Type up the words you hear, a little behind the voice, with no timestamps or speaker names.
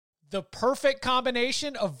The perfect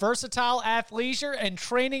combination of versatile athleisure and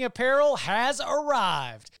training apparel has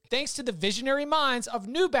arrived. Thanks to the visionary minds of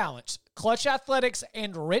New Balance, Clutch Athletics,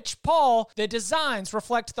 and Rich Paul, the designs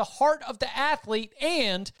reflect the heart of the athlete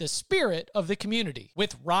and the spirit of the community.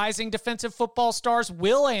 With rising defensive football stars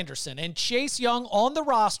Will Anderson and Chase Young on the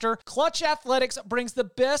roster, Clutch Athletics brings the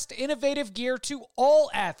best innovative gear to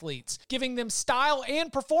all athletes, giving them style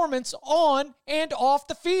and performance on and off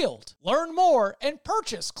the field. Learn more and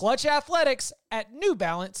purchase Clutch Athletics at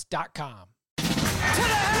newbalance.com. To the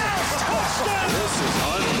house! Touchdown! This is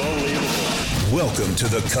unbelievable. Welcome to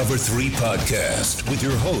the Cover 3 podcast with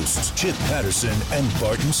your hosts, Chip Patterson and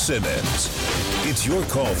Barton Simmons. It's your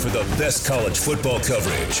call for the best college football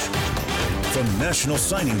coverage. From National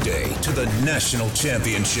Signing Day to the National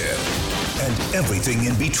Championship and everything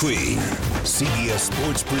in between, CBS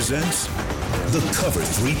Sports presents the Cover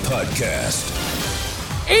 3 podcast.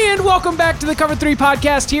 And welcome back to the Cover 3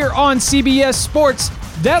 podcast here on CBS Sports.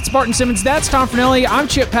 That's Barton Simmons. That's Tom Fornelli. I'm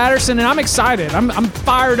Chip Patterson, and I'm excited. I'm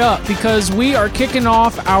fired up because we are kicking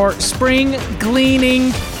off our spring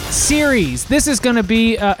gleaning series. This is going to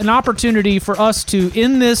be an opportunity for us to,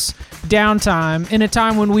 in this downtime, in a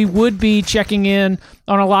time when we would be checking in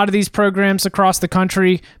on a lot of these programs across the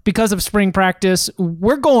country because of spring practice,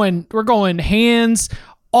 we're going hands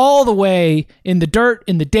all the way in the dirt,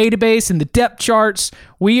 in the database, in the depth charts.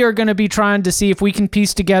 We are going to be trying to see if we can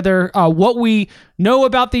piece together what we know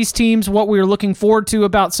about these teams, what we're looking forward to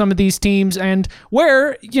about some of these teams, and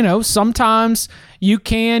where, sometimes you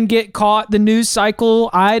can get caught. The news cycle,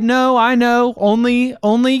 I know,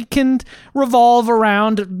 only can revolve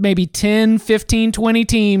around maybe 10, 15, 20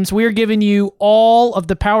 teams. We are giving you all of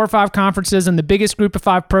the Power 5 conferences and the biggest group of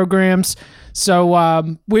 5 programs.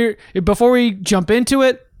 So before we jump into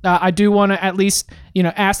it, I do want to at least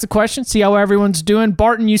ask the question, see how everyone's doing.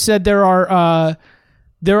 Barton, you said there are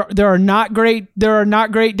not great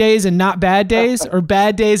days and not bad days, or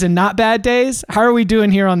bad days and not bad days. How are we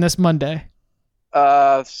doing here on this Monday?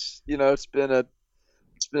 It's been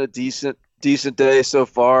a decent day so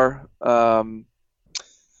far. We're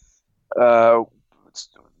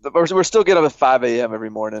still getting up at 5 a.m. every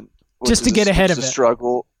morning just to get ahead of it.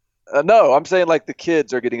 Struggle. No, I'm saying like the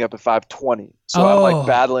kids are getting up at 5:20, so I'm like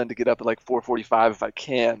battling to get up at like 4:45 if I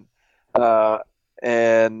can,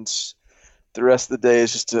 and the rest of the day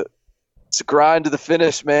is just it's a grind to the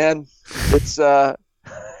finish, man.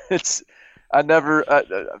 I'll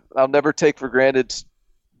never take for granted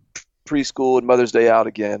preschool and Mother's Day out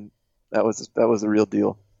again. That was the real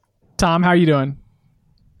deal. Tom, how are you doing?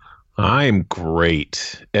 I'm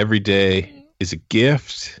great. Every day is a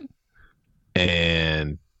gift,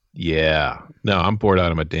 and yeah, no, I'm bored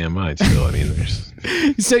out of my damn mind still. I mean, there's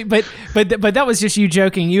but that was just you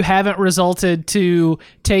joking. You haven't resorted to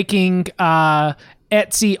taking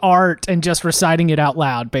Etsy art and just reciting it out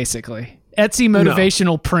loud, basically. Etsy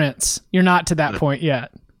motivational prints. You're not to that point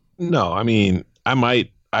yet. No, I mean, I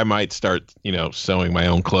might start, sewing my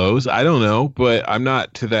own clothes. I don't know, but I'm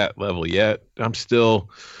not to that level yet. I'm still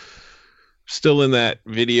in that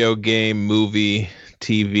video game, movie,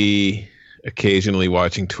 TV, occasionally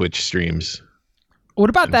watching Twitch streams. What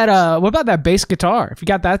about that bass guitar? If you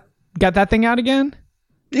got that thing out again?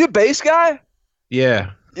 You a bass guy?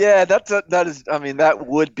 Yeah. Yeah, that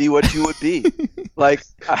would be what you would be. Like,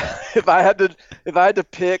 if I had to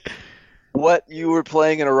pick what you were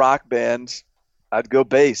playing in a rock band, I'd go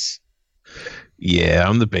bass. Yeah,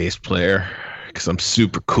 I'm the bass player because I'm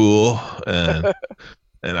super cool and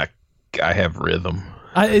I have rhythm.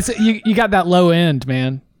 You got that low end,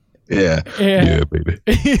 man. Yeah, baby.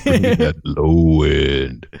 That low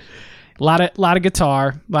end. A lot of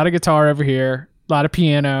guitar over here. A lot of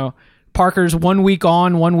piano. Parker's 1 week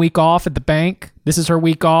on, 1 week off at the bank. This is her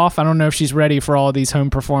week off. I don't know if she's ready for all these home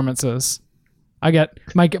performances.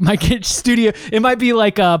 Might get studio. It might be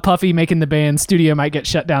like Puffy making the band. Studio might get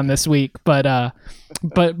shut down this week, but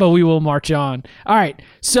we will march on. All right.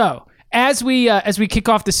 So as we kick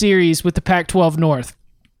off the series with the Pac-12 North,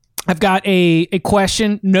 I've got a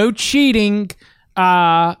question. No cheating,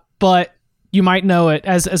 but you might know it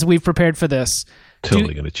as we've prepared for this.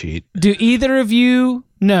 Totally going to cheat. Do either of you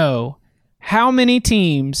know how many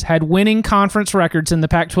teams had winning conference records in the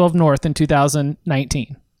Pac-12 North in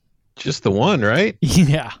 2019? Just the one, right?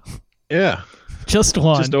 Yeah. Yeah. Just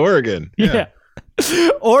one. Just Oregon. Yeah.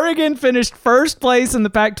 Oregon finished first place in the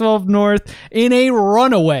Pac-12 North in a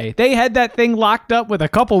runaway. They had that thing locked up with a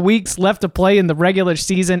couple weeks left to play in the regular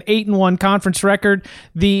season, 8-1 conference record.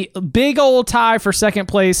 The big old tie for second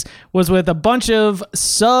place was with a bunch of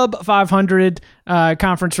sub 500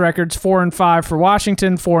 conference records, 4-5 for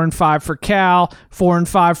Washington, 4-5 for Cal,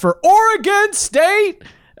 4-5 for Oregon State.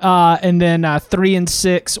 and then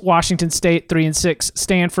 3-6 Washington State, 3-6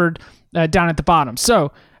 Stanford down at the bottom.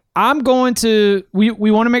 So I'm going to we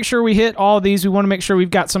want to make sure we hit all of these. We want to make sure we've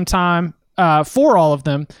got some time for all of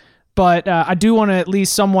them. But I do want to at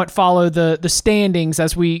least somewhat follow the standings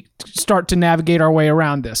as we start to navigate our way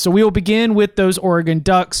around this. So we will begin with those Oregon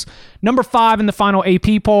Ducks. Number 5 in the final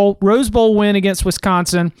AP poll, Rose Bowl win against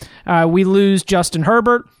Wisconsin. We lose Justin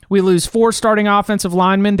Herbert. We lose 4 starting offensive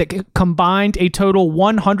linemen that combined a total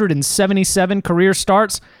 177 career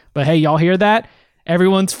starts. But hey, y'all hear that?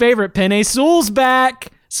 Everyone's favorite, Penei Sewell's back.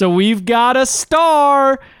 So we've got a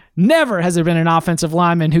star. Never has there been an offensive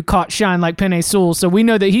lineman who caught shine like Penei Sewell, so we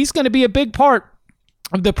know that he's going to be a big part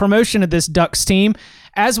of the promotion of this Ducks team,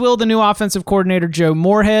 as will the new offensive coordinator Joe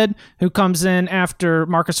Moorhead, who comes in after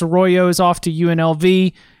Marcus Arroyo is off to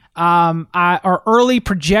UNLV. Our early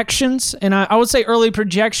projections, and I would say early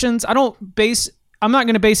projections, I'm not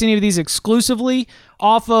going to base any of these exclusively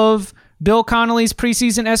off of Bill Connolly's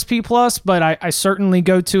preseason SP+, but I certainly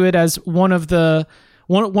go to it as one of the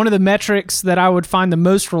metrics that I would find the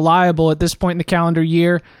most reliable at this point in the calendar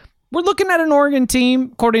year. We're looking at an Oregon team,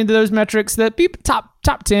 according to those metrics, that be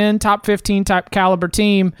top 10, top 15 type caliber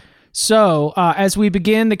team. So as we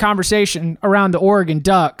begin the conversation around the Oregon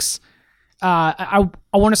Ducks, I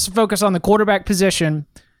want us to focus on the quarterback position.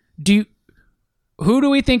 Who do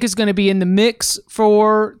we think is going to be in the mix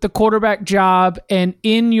for the quarterback job? And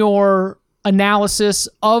in your analysis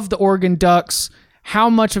of the Oregon Ducks, how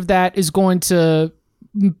much of that is going to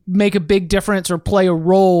make a big difference or play a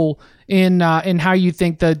role in how you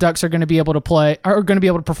think the Ducks are going to be able to play or are going to be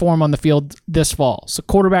able to perform on the field this fall? So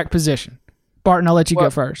quarterback position. Barton, I'll let you go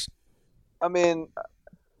first. I mean,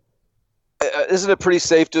 isn't it pretty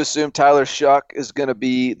safe to assume Tyler Shuck is going to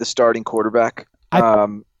be the starting quarterback?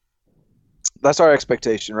 That's our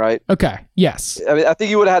expectation, right? Okay. Yes. I mean, I think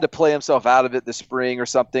he would have had to play himself out of it this spring or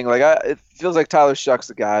something. It feels like Tyler Shuck's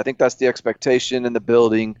the guy. I think that's the expectation in the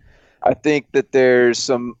building. I think that there's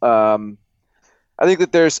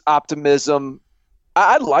optimism.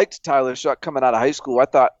 I liked Tyler Shuck coming out of high school. I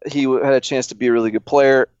thought he had a chance to be a really good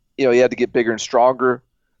player. He had to get bigger and stronger.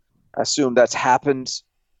 I assume that's happened.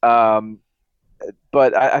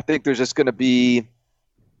 But I think there's just going to be,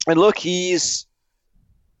 and look, I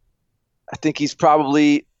think he's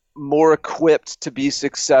probably more equipped to be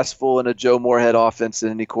successful in a Joe Moorhead offense than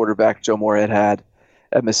any quarterback Joe Moorhead had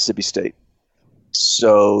at Mississippi State.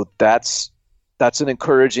 So that's an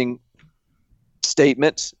encouraging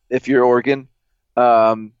statement if you're Oregon.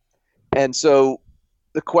 And so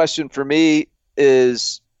the question for me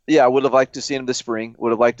is, I would have liked to see him this spring.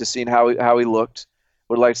 Would have liked to see how he looked.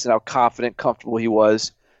 Would have liked to see how confident, comfortable he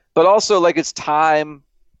was. But also, it's time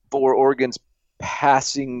for Oregon's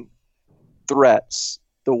passing threats,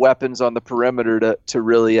 the weapons on the perimeter, to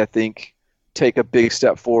really, I think, take a big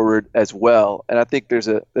step forward as well. And I think there's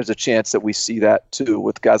a chance that we see that too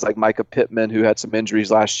with guys like Micah Pittman, who had some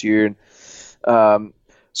injuries last year. And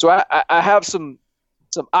so I have some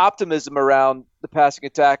optimism around the passing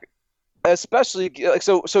attack, especially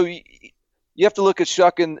so you have to look at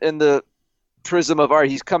Shuck in the prism of, all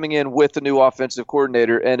right, he's coming in with a new offensive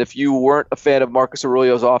coordinator. And if you weren't a fan of Marcus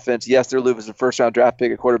Arroyo's offense, yes, they're losing a first-round draft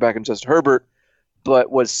pick at quarterback in Justin Herbert,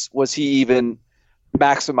 but was he even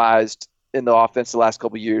maximized in the offense the last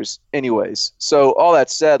couple of years anyways? So all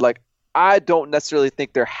that said, I don't necessarily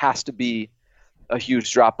think there has to be a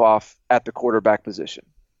huge drop-off at the quarterback position.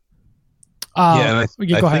 And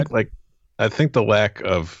I think the lack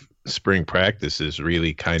of spring practice is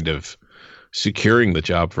really kind of securing the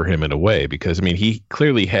job for him in a way, because he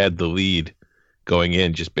clearly had the lead going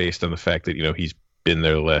in just based on the fact that he's been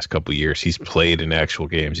there the last couple of years. He's played in actual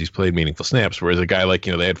games. He's played meaningful snaps. Whereas a guy like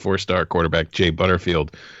they had 4-star quarterback Jay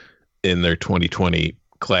Butterfield in their 2020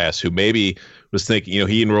 class, who maybe was thinking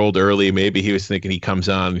he enrolled early. Maybe he was thinking he comes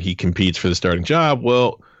on, he competes for the starting job.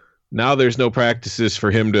 Well, now there's no practices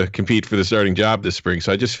for him to compete for the starting job this spring.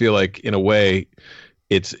 So I just feel like in a way,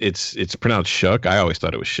 it's pronounced Shuck. I always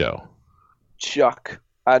thought it was Show. Chuck.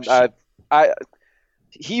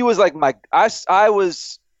 He was like I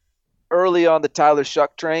was early on the Tyler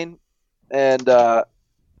Shuck train, and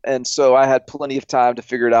so I had plenty of time to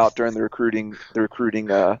figure it out during the recruiting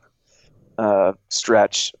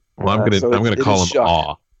stretch. Well, I'm gonna call him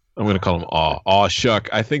Aw. I'm gonna call him Aw Shuck.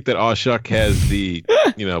 I think that Aw Shuck has the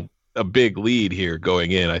a big lead here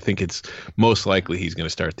going in. I think it's most likely he's going to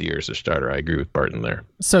start the year as a starter. I agree with Barton there.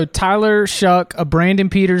 So Tyler Shuck, a Brandon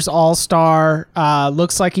Peters all-star,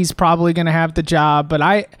 looks like he's probably going to have the job. But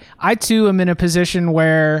I too am in a position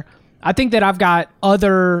where I think that I've got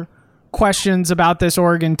other questions about this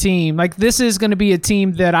Oregon team. Like, this is going to be a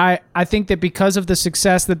team that I think that because of the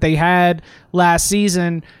success that they had last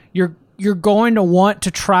season, you're going to want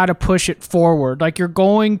to try to push it forward. Like, you're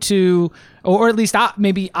going to, or at least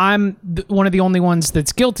maybe I'm one of the only ones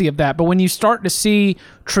that's guilty of that. But when you start to see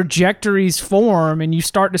trajectories form and you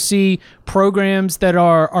start to see programs that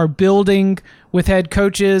are building with head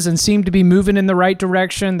coaches and seem to be moving in the right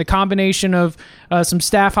direction, the combination of some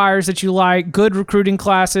staff hires that you like, good recruiting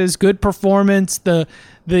classes, good performance, the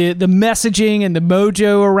messaging and the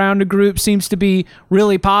mojo around a group seems to be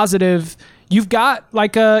really positive. You've got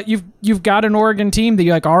you've got an Oregon team that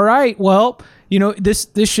you're like, all right, well, this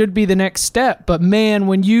should be the next step. But man,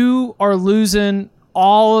 when you are losing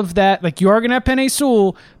all of that, like, you are going to have Penei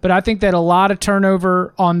Sewell, but I think that a lot of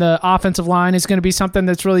turnover on the offensive line is going to be something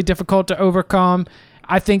that's really difficult to overcome.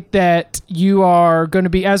 I think that you are going to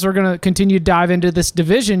be, as we're going to continue to dive into this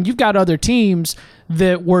division, you've got other teams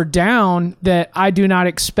that were down that I do not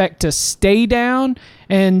expect to stay down.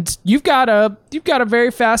 And you've got a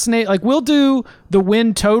very fascinating, like, we'll do the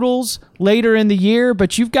win totals later in the year,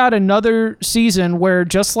 but you've got another season where,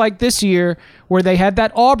 just like this year, where they had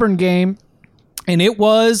that Auburn game, and it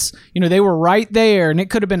was, they were right there, and it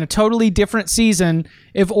could have been a totally different season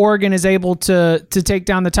if Oregon is able to take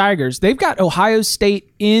down the Tigers. They've got Ohio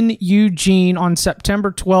State in Eugene on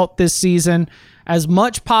September 12th this season. As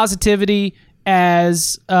much positivity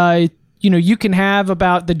as you can have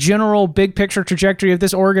about the general big picture trajectory of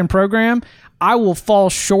this Oregon program, I will fall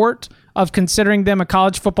short of considering them a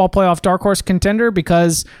college football playoff dark horse contender,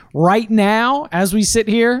 because right now, as we sit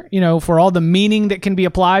here, for all the meaning that can be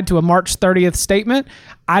applied to a March 30th statement,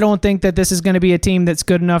 I don't think that this is going to be a team that's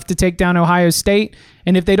good enough to take down Ohio State.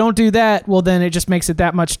 And if they don't do that, well, then it just makes it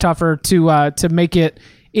that much tougher to make it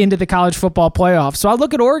into the college football playoff. So I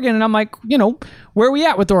look at Oregon and I'm like, where are we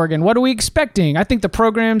at with Oregon? What are we expecting? I think the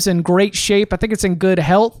program's in great shape. I think it's in good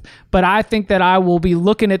health, but I think that I will be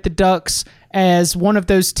looking at the Ducks as one of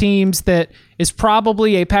those teams that is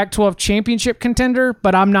probably a Pac-12 championship contender,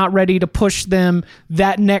 but I'm not ready to push them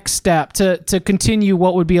that next step to continue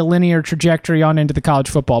what would be a linear trajectory on into the college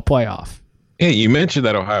football playoff. Yeah, you mentioned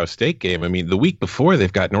that Ohio State game. I mean, the week before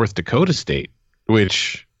they've got North Dakota State,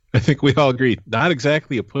 which I think we all agree, not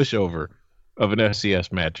exactly a pushover of an FCS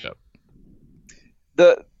matchup.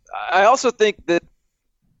 I also think that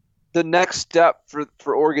the next step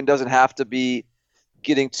for Oregon doesn't have to be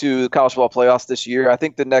getting to the college football playoffs this year. I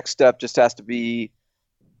think the next step just has to be,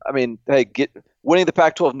 winning the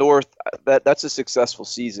Pac-12 North. That's a successful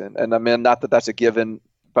season, and I mean, not that that's a given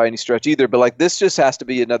by any stretch either, but this just has to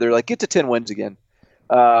be another, get to 10 wins again,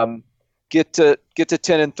 get to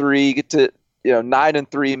 10-3, get to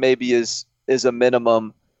 9-3 maybe is a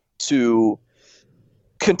minimum to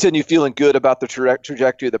continue feeling good about the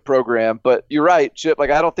trajectory of the program. But you're right, Chip. I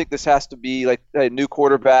don't think this has to be a new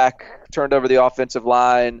quarterback, turned over the offensive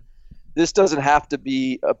line. This doesn't have to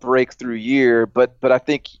be a breakthrough year, but I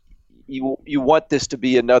think you want this to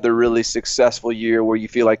be another really successful year where you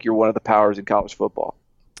feel like you're one of the powers in college football.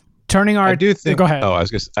 Go ahead. I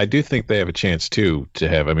do think they have a chance too to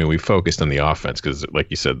have. I mean, we focused on the offense because, like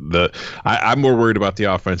you said, I'm more worried about the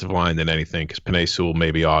offensive line than anything, because Penei Sewell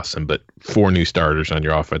may be awesome, but 4 new starters on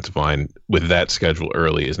your offensive line with that schedule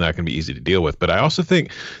early is not going to be easy to deal with. But I also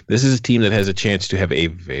think this is a team that has a chance to have a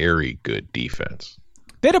very good defense.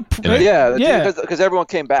 Because everyone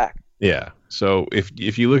came back. Yeah. So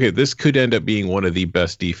if you look at this, could end up being one of the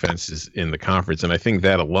best defenses in the conference, and I think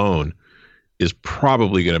that alone is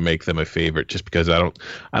probably going to make them a favorite, just because I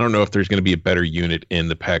don't know if there's going to be a better unit in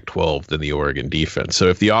the Pac-12 than the Oregon defense. So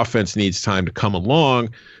if the offense needs time to come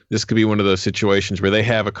along, this could be one of those situations where they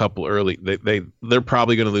have a couple early. They're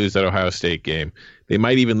probably going to lose that Ohio State game. They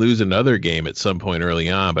might even lose another game at some point early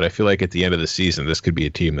on, but I feel like at the end of the season, this could be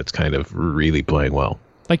a team that's kind of really playing well.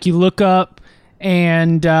 Like, you look up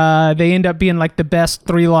and they end up being the best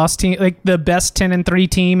 3-loss team, the best 10-3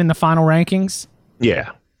 team in the final rankings.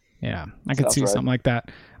 Yeah. Yeah, I could see something like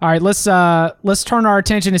that. All right, let's turn our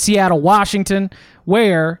attention to Seattle, Washington,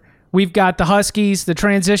 where we've got the Huskies. The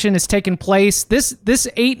transition has taken place. This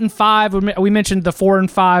 8-5, we mentioned the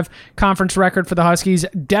 4-5 conference record for the Huskies.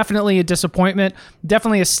 Definitely a disappointment.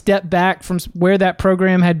 Definitely a step back from where that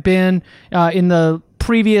program had been in the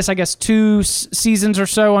previous, 2 seasons or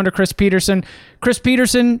so under Chris Peterson. Chris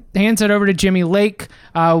Peterson hands it over to Jimmy Lake.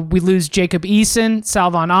 We lose Jacob Eason,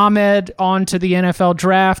 Salvon Ahmed on to the NFL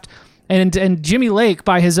draft. And Jimmy Lake,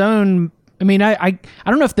 by his own, I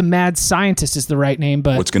don't know if the mad scientist is the right name,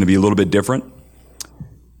 but what's going to be a little bit different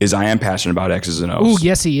is I am passionate about X's and O's. Oh,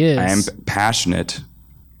 yes, he is. I am passionate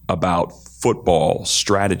about football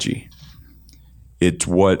strategy. It's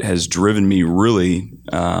what has driven me really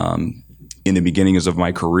in the beginnings of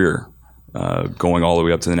my career, going all the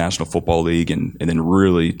way up to the National Football League and then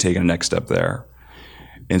really taking a next step there.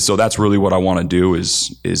 And so that's really what I want to do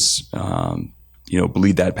is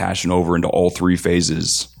bleed that passion over into all three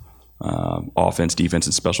phases, offense, defense,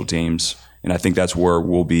 and special teams. And I think that's where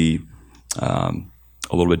we'll be a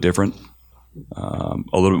little bit different, a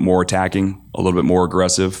little bit more attacking, a little bit more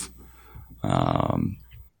aggressive.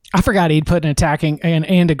 I forgot he'd put an attacking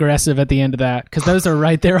and aggressive at the end of that, because those are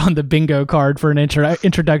right there on the bingo card for an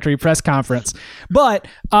introductory press conference. But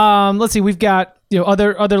let's see, we've got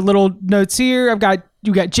other little notes here.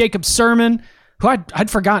 You got Jacob Sirmon, who I'd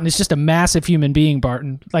forgotten is just a massive human being,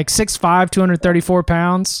 Barton. Like 6'5", 234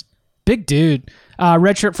 pounds. Big dude.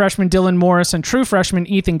 Redshirt freshman Dylan Morris and true freshman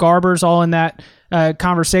Ethan Garbers all in that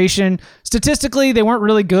conversation. Statistically, they weren't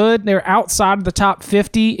really good. They're outside of the top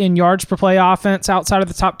 50 in yards per play offense, outside of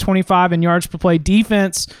the top 25 in yards per play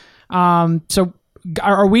defense. So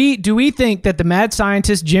do we think that the mad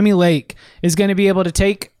scientist Jimmy Lake is going to be able to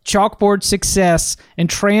take chalkboard success and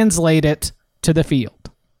translate it to the field?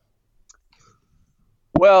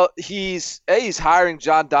 Well, he's hiring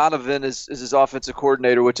John Donovan as his offensive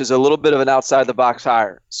coordinator, which is a little bit of an outside-the-box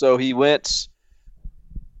hire. So he went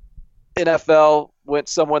NFL, went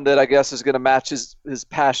someone that I guess is going to match his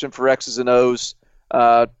passion for X's and O's.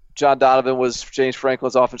 John Donovan was James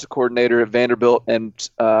Franklin's offensive coordinator at Vanderbilt and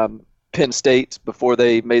Penn State before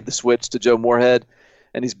they made the switch to Joe Moorhead.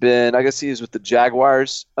 And he was with the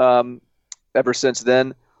Jaguars ever since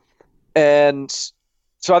then. And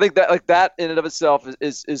so I think that that in and of itself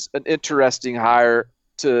is an interesting hire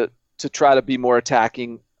to try to be more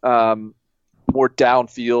attacking, more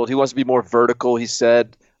downfield. He wants to be more vertical, he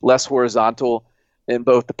said, less horizontal in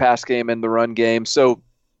both the pass game and the run game. So,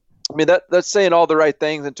 I mean, that's saying all the right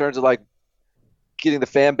things in terms of like getting the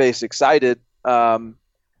fan base excited. And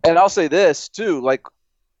I'll say this too, like,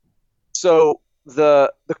 so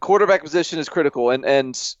the quarterback position is critical,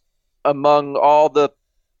 and among all the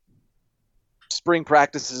spring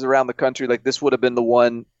practices around the country, like this would have been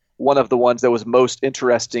one of the ones that was most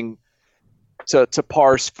interesting to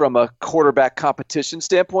parse from a quarterback competition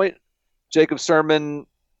standpoint. Jacob Sirmon,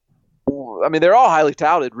 I mean, they're all highly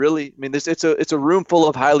touted, really. I mean, it's a room full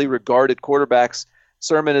of highly regarded quarterbacks.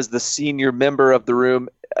 Sirmon is the senior member of the room,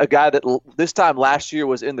 a guy that this time last year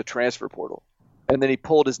was in the transfer portal, and then he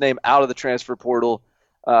pulled his name out of the transfer portal.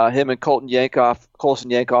 Him and Colson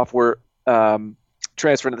Yankoff were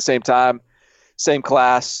transferring at the same time. Same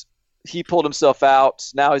class. He pulled himself out.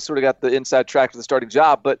 Now he's sort of got the inside track to the starting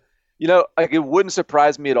job. But, like, it wouldn't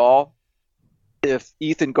surprise me at all if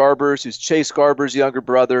Ethan Garbers, who's Chase Garber's younger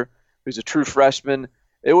brother, who's a true freshman,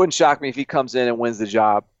 it wouldn't shock me if he comes in and wins the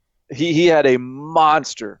job. He had a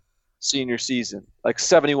monster senior season, like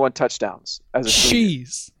 71 touchdowns as a senior.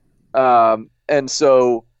 Jeez. And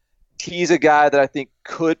so he's a guy that I think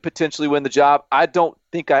could potentially win the job. I don't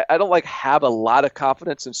have a lot of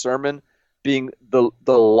confidence in Sirmon being the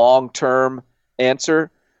long-term answer.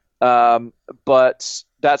 But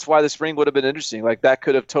that's why the spring would have been interesting. Like that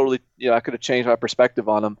could have totally, I could have changed my perspective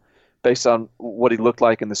on him based on what he looked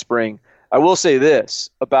like in the spring. I will say this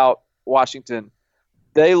about Washington.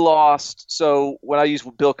 They lost. So when I use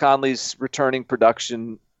Bill Conley's returning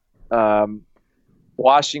production,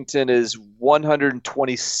 Washington is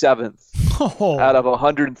 127th out of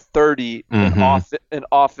 130 in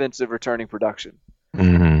offensive returning production.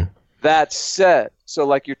 Mm-hmm. That said, so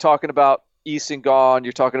like you're talking about Eason gone,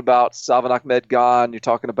 you're talking about Salvon Ahmed gone, you're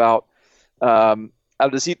talking about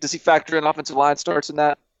does he factor in offensive line starts in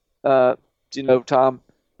that? Do you know, Tom?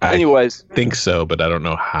 Anyways, I think so, but I don't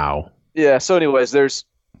know how. Yeah. So, anyways, there's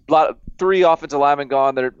three offensive linemen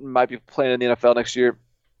gone that might be playing in the NFL next year,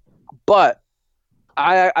 but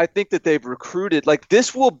I think that they've recruited. Like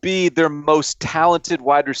this will be their most talented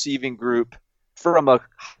wide receiving group from a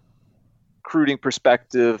recruiting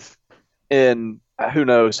perspective in who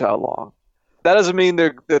knows how long. That doesn't mean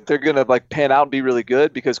they're going to like pan out and be really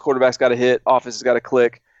good, because quarterback's got to hit, offense has got to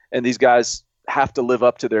click, and these guys have to live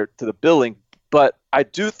up to the billing. But I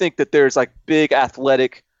do think that there's like big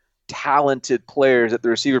athletic, talented players at the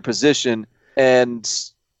receiver position, and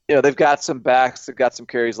they've got some backs, they've got some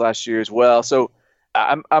carries last year as well. So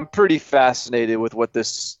I'm pretty fascinated with what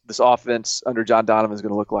this offense under John Donovan is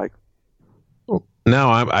going to look like.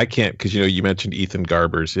 No, I can't, because you mentioned Ethan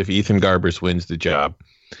Garbers. If Ethan Garbers wins the job,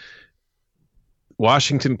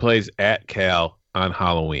 Washington plays at Cal on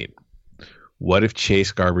Halloween. What if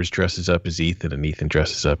Chase Garbers dresses up as Ethan and Ethan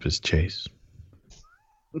dresses up as Chase?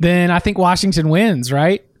 Then I think Washington wins,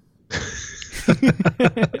 right?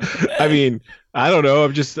 I mean, I don't know.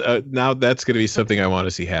 I'm just now that's going to be something I want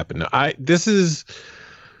to see happen. This is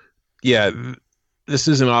an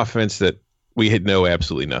offense that we know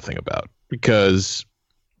absolutely nothing about, because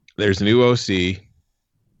there's a new OC.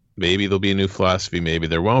 Maybe there'll be a new philosophy. Maybe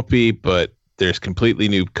there won't be, but there's completely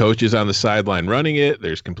new coaches on the sideline running it.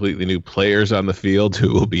 There's completely new players on the field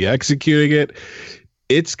who will be executing it.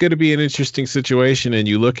 It's going to be an interesting situation. And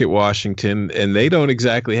you look at Washington, and they don't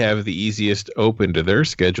exactly have the easiest open to their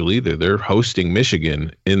schedule either. They're hosting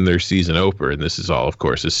Michigan in their season opener. And this is all, of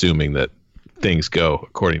course, assuming that things go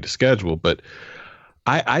according to schedule. But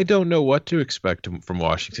I don't know what to expect from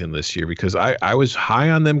Washington this year, because I was high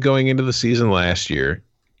on them going into the season last year.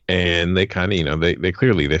 And they kind of, they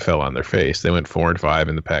clearly fell on their face. They went 4-5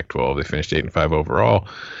 in the Pac-12. They finished 8-5 overall.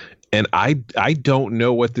 And I don't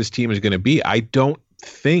know what this team is going to be. I don't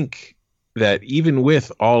think that even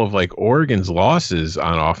with all of like Oregon's losses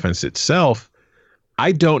on offense itself,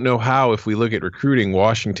 I don't know how, if we look at recruiting,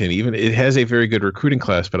 Washington, even it has a very good recruiting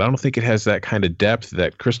class, but I don't think it has that kind of depth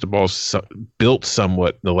that Cristobal's built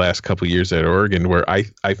somewhat the last couple of years at Oregon, where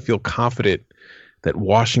I feel confident that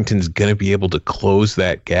Washington's going to be able to close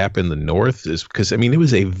that gap in the North, is because, I mean, it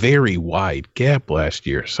was a very wide gap last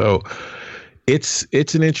year. So it's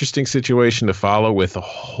an interesting situation to follow, with a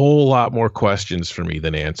whole lot more questions for me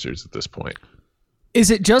than answers at this point.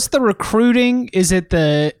 Is it just the recruiting? Is it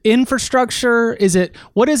the infrastructure?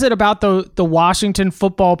 What is it about the Washington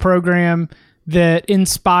football program that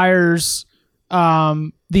inspires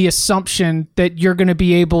the assumption that you're going to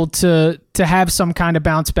be able to have some kind of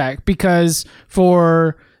bounce back? Because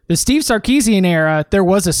for the Steve Sarkisian era, there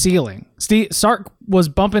was a ceiling. Sark was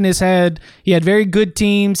bumping his head. He had very good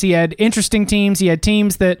teams. He had interesting teams. He had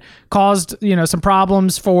teams that caused, some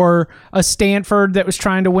problems for a Stanford that was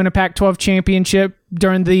trying to win a Pac-12 championship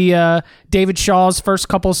during the David Shaw's first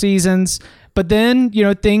couple seasons. But then,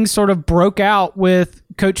 things sort of broke out with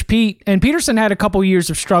Coach Pete. And Peterson had a couple years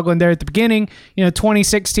of struggling there at the beginning.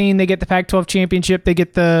 2016, they get the Pac-12 championship. They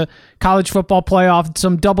get the college football playoff,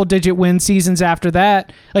 some double-digit win seasons after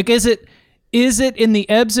that. Like, is it in the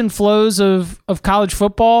ebbs and flows of college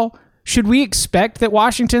football? Should we expect that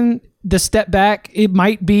Washington, the step back, it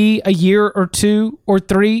might be a year or 2 or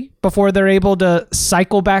 3 before they're able to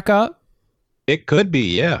cycle back up? It could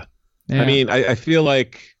be, yeah. I mean, I feel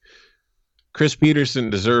like Chris Peterson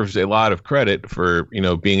deserves a lot of credit for,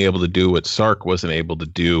 being able to do what Sark wasn't able to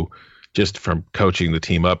do, just from coaching the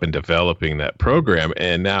team up and developing that program.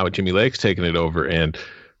 And now Jimmy Lake's taking it over, and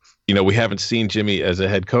we haven't seen Jimmy as a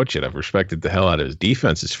head coach yet. I've respected the hell out of his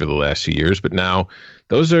defenses for the last few years, but now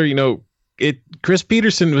those are, Chris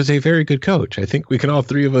Peterson was a very good coach. I think we can all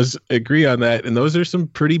three of us agree on that. And those are some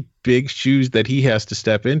pretty big shoes that he has to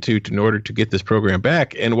step into in order to get this program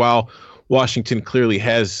back. And while Washington clearly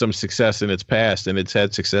has some success in its past, and it's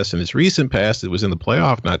had success in its recent past, it was in the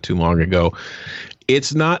playoff not too long ago,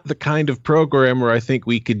 it's not the kind of program where I think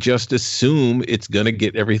we could just assume it's going to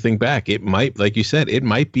get everything back. It might, like you said, it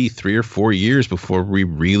might be 3 or 4 years before we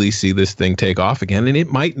really see this thing take off again, and it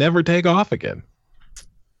might never take off again.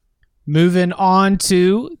 Moving on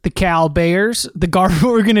to the Cal Bears.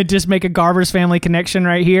 We're going to just make a Garbers family connection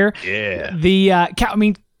right here. Yeah.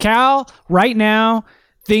 Cal right now,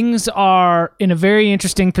 things are in a very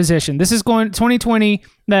interesting position. This is going 2020,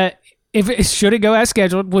 that should it go as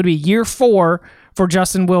scheduled, would be year 4 for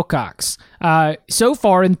Justin Wilcox. So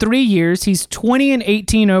far in 3 years, he's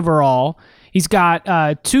 20-18 overall. He's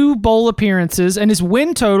got 2 bowl appearances, and his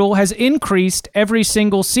win total has increased every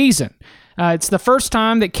single season. It's the first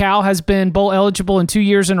time that Cal has been bowl eligible in 2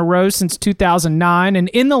 years in a row since 2009. And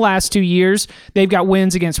in the last 2 years, they've got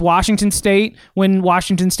wins against Washington State, when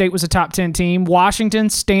Washington State was a top 10 team, Washington,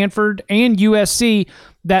 Stanford, and USC.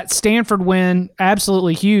 That Stanford win,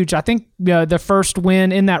 absolutely huge. I think the first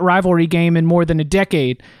win in that rivalry game in more than a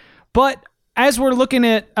decade. But as we're looking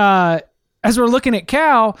at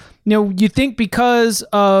Cal, you think because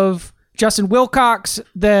of Justin Wilcox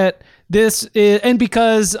that this is, and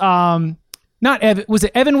because was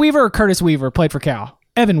it Evan Weaver or Curtis Weaver played for Cal?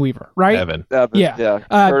 Evan Weaver, right? Evan, yeah.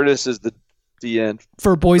 Curtis is the DN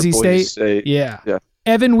for Boise State. Yeah.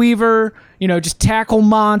 Evan Weaver, just tackle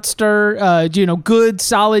monster, good,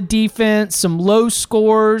 solid defense, some low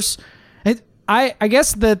scores. I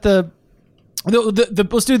guess that the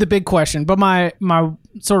let's do the big question, but my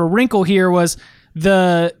sort of wrinkle here was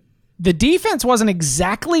the defense wasn't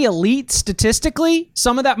exactly elite statistically.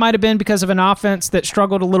 Some of that might have been because of an offense that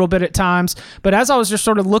struggled a little bit at times. But as I was just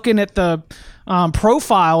sort of looking at the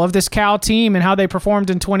profile of this Cal team and how they performed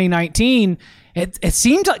in 2019, it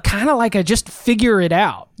seemed like kind of like a just figure it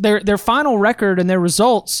out. Their final record and their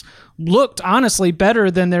results looked honestly better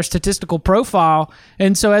than their statistical profile.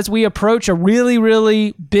 And so as we approach a really,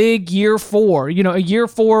 really big year 4, a year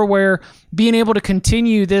 4 where being able to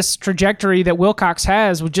continue this trajectory that Wilcox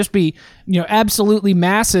has would just be, absolutely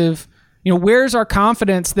massive. Where's our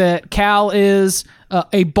confidence that Cal is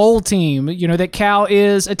a bowl team, that Cal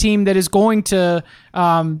is a team that is going to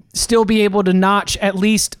still be able to notch at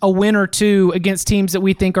least a win or two against teams that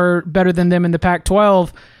we think are better than them in the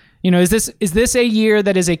Pac-12? Is this a year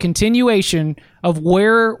that is a continuation of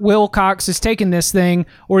where Wilcox has taken this thing,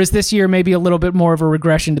 or is this year maybe a little bit more of a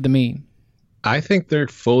regression to the mean? I think they're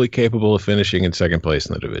fully capable of finishing in second place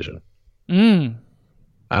in the division.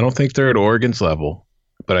 I don't think they're at Oregon's level,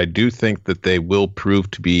 but I do think that they will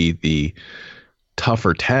prove to be the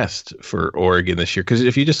tougher test for Oregon this year. Because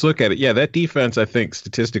if you just look at it, that defense, I think,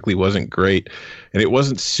 statistically wasn't great, and it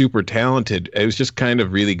wasn't super talented. It was just kind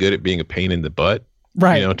of really good at being a pain in the butt.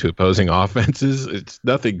 Right. To opposing offenses. It's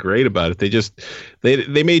nothing great about it.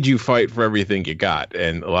 They made you fight for everything you got,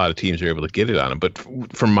 and a lot of teams are able to get it on them. But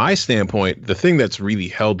from my standpoint, the thing that's really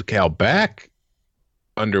held Cal back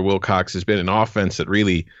under Wilcox has been an offense that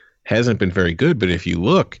really hasn't been very good. But if you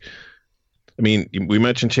look, we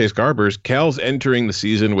mentioned Chase Garbers. Cal's entering the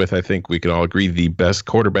season with, I think we can all agree, the best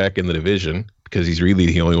quarterback in the division, because he's really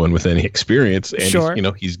the only one with any experience, and sure.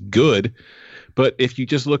 He's good. But if you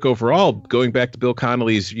just look overall, going back to Bill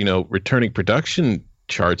Connolly's, returning production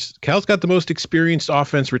charts, Cal's got the most experienced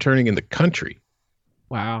offense returning in the country.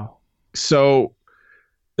 Wow. So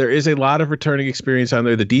there is a lot of returning experience on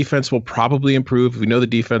there. The defense will probably improve. We know the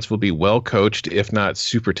defense will be well coached, if not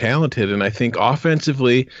super talented. And I think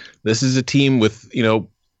offensively, this is a team with,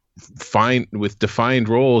 with defined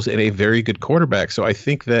roles and a very good quarterback. So I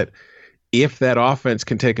think that if that offense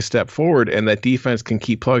can take a step forward and that defense can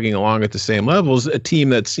keep plugging along at the same levels, a team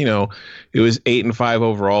that's, it was 8-5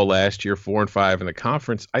 overall last year, 4-5 in the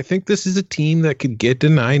conference. I think this is a team that could get to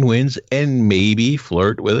 9 wins and maybe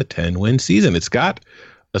flirt with a 10-win season. It's got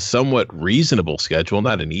a somewhat reasonable schedule,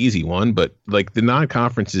 not an easy one, but like the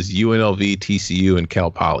non-conference is UNLV, TCU, and Cal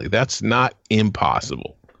Poly. That's not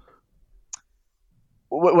impossible.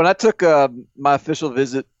 When I took my official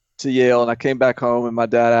visit to Yale, and I came back home, and my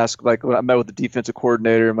dad asked, when I met with the defensive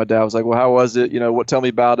coordinator, and my dad was like, well, how was it? Tell me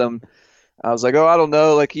about him. I was like, I don't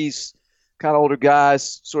know. He's kind of older guy,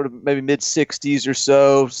 sort of maybe mid-60s or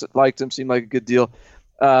so. Liked him, seemed like a good deal.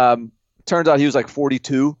 Turns out he was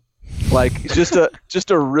 42. Just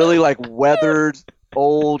a really weathered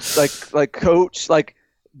old coach,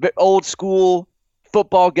 old school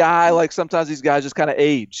football guy. Sometimes these guys just kind of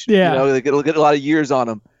age. Yeah. They get a lot of years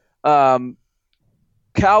on them.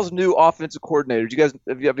 Cal's new offensive coordinator.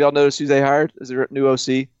 Have y'all noticed who they hired as their new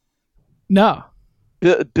OC? No.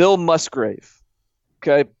 Bill Musgrave.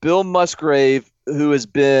 Okay, Bill Musgrave, who has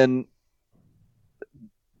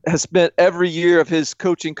spent every year of his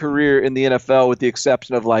coaching career in the NFL, with the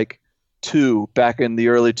exception of 2 back in the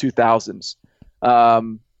early 2000s.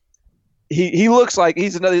 He looks like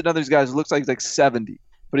he's another of these guys who looks like he's 70,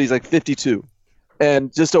 but he's 52,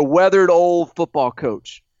 and just a weathered old football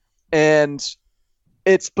coach. And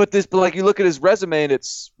but you look at his resume, and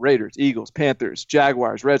it's Raiders, Eagles, Panthers,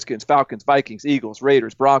 Jaguars, Redskins, Falcons, Vikings, Eagles,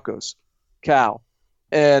 Raiders, Broncos, Cal,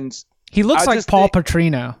 and he looks like Paul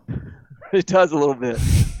Petrino. He does a little bit,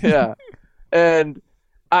 yeah. And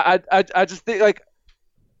I just think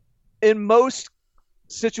in most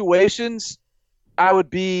situations, I would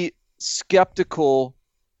be skeptical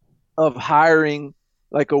of hiring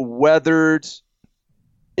a weathered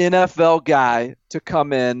NFL guy to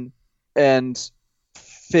come in and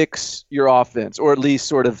fix your offense, or at least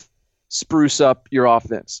sort of spruce up your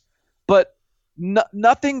offense. But none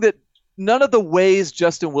of the ways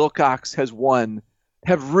Justin Wilcox has won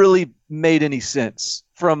have really made any sense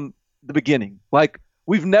from the beginning.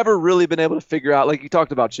 We've never really been able to figure out, you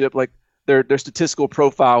talked about, Chip, their statistical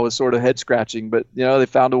profile was sort of head scratching, but they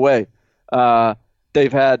found a way.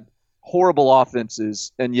 They've had horrible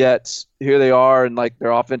offenses, and yet here they are, and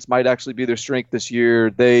their offense might actually be their strength this year.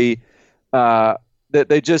 They've had,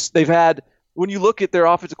 when you look at their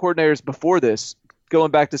offensive coordinators before this, going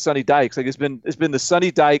back to Sonny Dykes, it's been the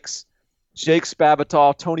Sonny Dykes, Jake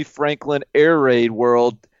Spavital, Tony Franklin air raid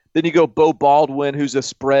world. Then you go Bo Baldwin, who's a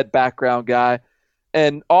spread background guy,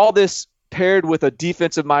 and all this paired with a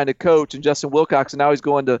defensive minded coach and Justin Wilcox, and now he's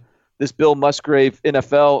going to this Bill Musgrave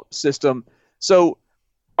NFL system. So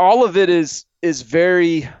all of it is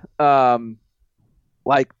very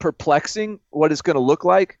perplexing what it's going to look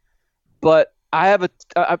like, but I'm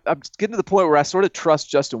getting to the point where I sort of trust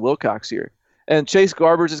Justin Wilcox here. And Chase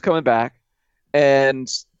Garbers is coming back, and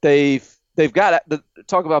they've got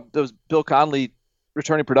talk about those Bill Connolly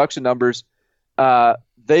returning production numbers.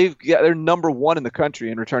 they're number one in the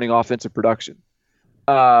country in returning offensive production.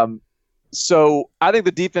 So I think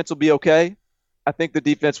the defense will be okay. I think the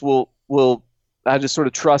defense will. I just sort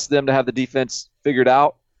of trust them to have the defense figured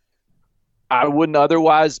out. I wouldn't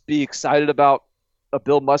otherwise be excited about a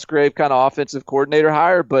Bill Musgrave kind of offensive coordinator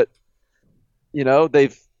hire, but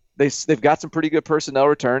they've got some pretty good personnel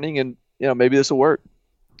returning, and maybe this will work.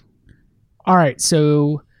 All right,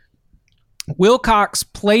 so Wilcox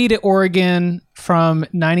played at Oregon from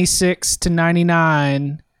 96 to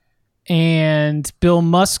 99, and Bill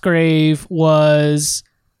Musgrave was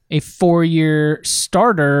a 4-year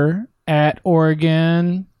starter at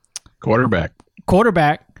Oregon. Quarterback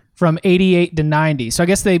from 88 to 90. So I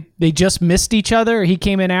guess they just missed each other. He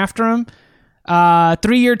came in after him.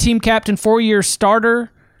 3-year team captain, 4-year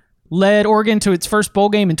starter, led Oregon to its first bowl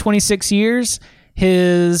game in 26 years.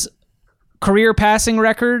 His career passing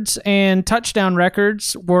records and touchdown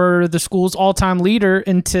records were the school's all-time leader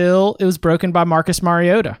until it was broken by Marcus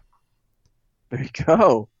Mariota. There you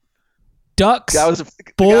go. Ducks, that was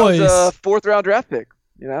boys. That was a 4th-round draft pick,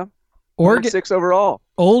 Oregon, 6 overall.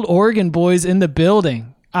 Old Oregon boys in the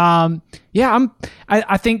building. I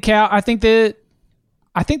think Cal. I think that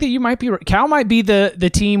you might be right. Cal might be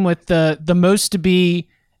the team with the most to be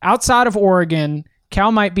outside of Oregon.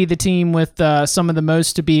 Cal might be the team with some of the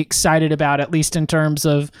most to be excited about, at least in terms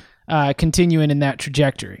of continuing in that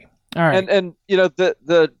trajectory. All right, and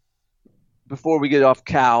the before we get off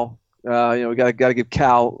Cal, we gotta give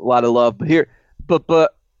Cal a lot of love.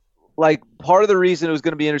 But like part of the reason it was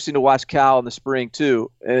going to be interesting to watch Cal in the spring too,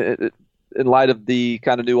 in light of the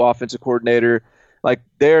kind of new offensive coordinator, like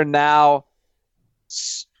they're now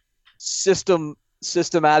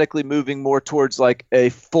systematically moving more towards like a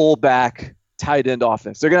fullback tight end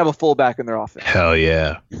offense. They're gonna have a fullback in their offense. Hell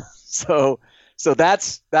yeah! So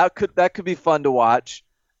that could be fun to watch.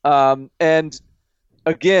 And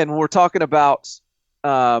again, when we're talking about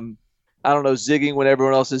zigging when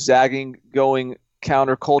everyone else is zagging, going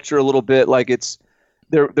counterculture a little bit. Like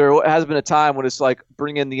there has been a time when it's like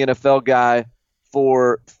bring in the NFL guy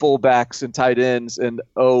for fullbacks and tight ends, and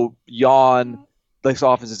yawn, this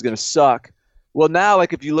offense is going to suck. Well, now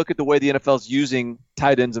like if you look at the way the NFL is using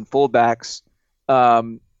tight ends and fullbacks,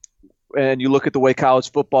 and you look at the way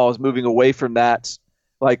college football is moving away from that,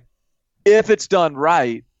 like if it's done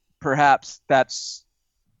right, perhaps that's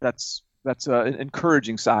an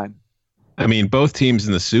encouraging sign. I mean, both teams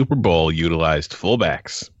in the Super Bowl utilized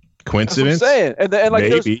fullbacks. Coincidence? That's what I'm saying. And like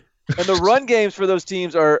maybe. And the run games for those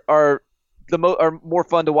teams are more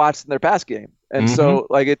fun to watch than their pass game. And so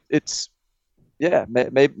like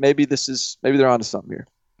maybe they're onto something here.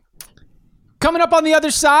 Coming up on the other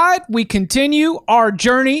side, we continue our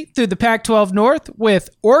journey through the Pac-12 North with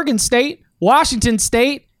Oregon State, Washington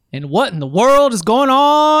State, and what in the world is going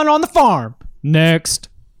on the farm. Next.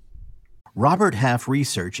 Robert Half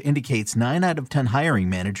research indicates 9 out of 10 hiring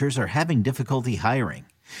managers are having difficulty hiring.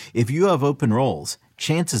 If you have open roles,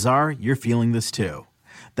 chances are you're feeling this too.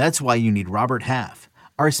 That's why you need Robert Half.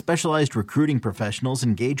 Our specialized recruiting professionals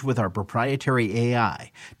engage with our proprietary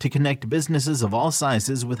AI to connect businesses of all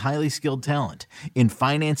sizes with highly skilled talent in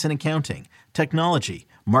finance and accounting, technology,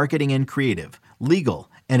 marketing and creative, legal,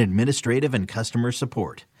 and administrative and customer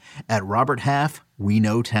support. At Robert Half, we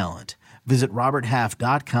know talent. Visit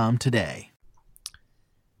roberthalf.com today.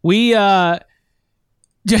 We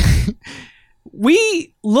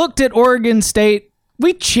looked at Oregon State.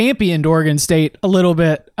 We championed Oregon State a little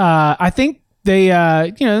bit. I think they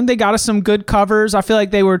got us some good covers. I feel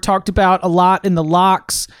like they were talked about a lot in the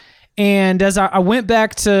locks. And as I went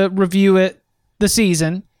back to review my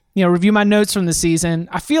notes from the season,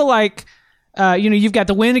 I feel like you've got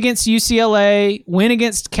the win against UCLA, win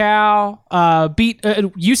against Cal, beat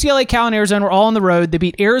UCLA, Cal, and Arizona were all on the road. They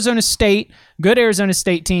beat Arizona State, good Arizona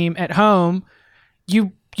State team at home.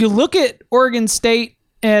 You look at Oregon State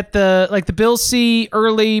at the Bill C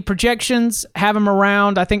early projections, have them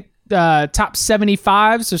around, I think, top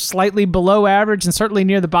 75, so slightly below average and certainly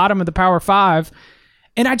near the bottom of the Power 5.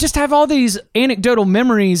 And I just have all these anecdotal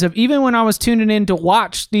memories of even when I was tuning in to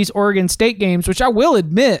watch these Oregon State games, which I will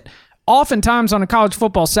admit, oftentimes on a college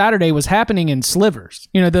football Saturday was happening in slivers.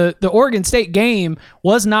 The Oregon State game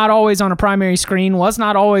was not always on a primary screen, was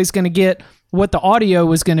not always going to get what the audio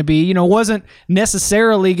was going to be. Wasn't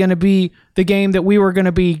necessarily going to be the game that we were going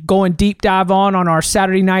to be going deep dive on our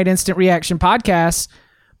Saturday night instant reaction podcasts.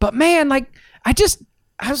 But man, I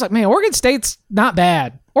was like, man, Oregon State's not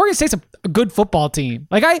bad. Oregon State's a good football team.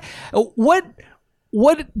 What are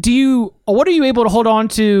you able to hold on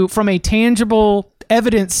to from a tangible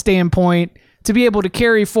evidence standpoint to be able to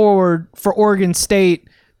carry forward for Oregon State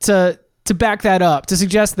to back that up, to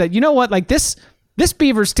suggest that, this this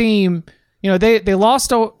Beavers team, they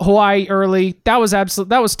lost to Hawaii early. That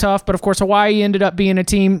was tough, but of course Hawaii ended up being a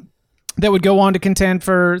team that would go on to contend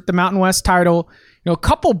for the Mountain West title. A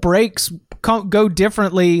couple breaks go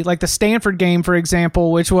differently, like the Stanford game, for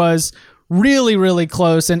example, which was really, really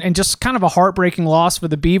close and just kind of a heartbreaking loss for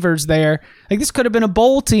the Beavers there. Like, this could have been a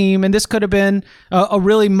bowl team, and this could have been a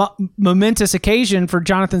really momentous occasion for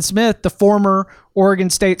Jonathan Smith, the former Oregon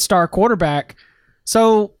State star quarterback.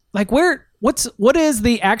 So, like, what is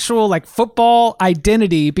the actual, like, football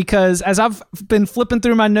identity? Because as I've been flipping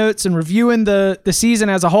through my notes and reviewing the season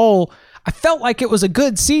as a whole, I felt like it was a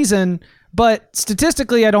good season, but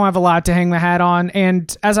statistically, I don't have a lot to hang my hat on.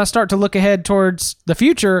 And as I start to look ahead towards the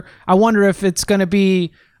future, I wonder if it's going to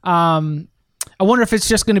be, it's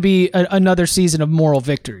just going to be another season of moral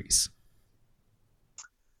victories.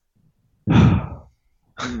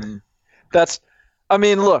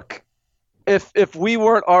 Look, if we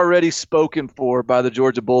weren't already spoken for by the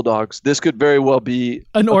Georgia Bulldogs, this could very well be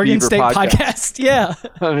an Oregon State podcast. Yeah.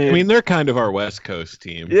 I mean, they're kind of our West Coast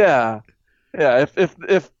team. Yeah. Yeah.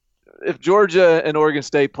 If Georgia and Oregon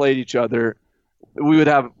State played each other, we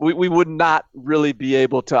would not really be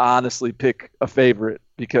able to honestly pick a favorite,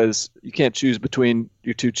 because you can't choose between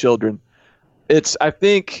your two children. I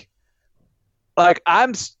think, like,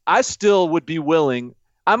 I still would be willing.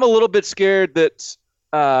 I'm a little bit scared that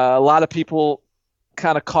a lot of people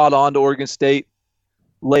kind of caught on to Oregon State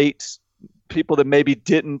late. People that maybe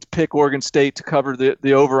didn't pick Oregon State to cover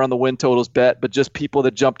the over on the win totals bet, but just people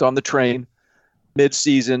that jumped on the train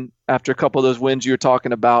mid-season after a couple of those wins you were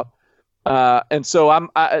talking about. And so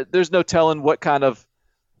there's no telling what kind of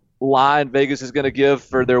line Vegas is going to give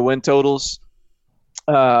for their win totals.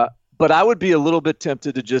 But I would be a little bit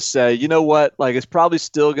tempted to just say, you know what, like, it's probably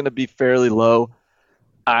still going to be fairly low.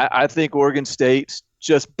 I think Oregon State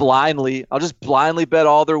I'll just blindly bet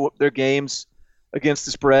all their games against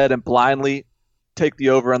the spread and blindly take the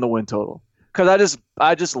over on the win total. Because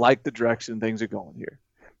I just like the direction things are going here.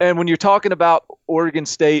 And when you're talking about Oregon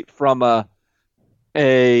State from a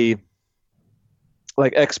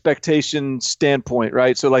like expectation standpoint,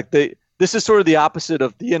 right? So like this is sort of the opposite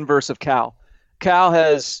of the inverse of Cal. Cal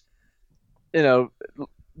has,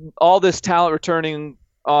 all this talent returning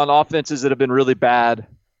on offenses that have been really bad,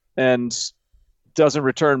 and doesn't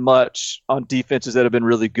return much on defenses that have been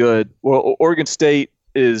really good. Well, Oregon State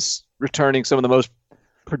is returning some of the most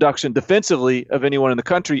production defensively of anyone in the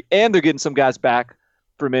country, and they're getting some guys back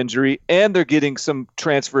from injury, and they're getting some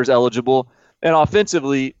transfers eligible. And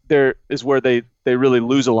offensively, there is where they really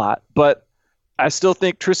lose a lot. But I still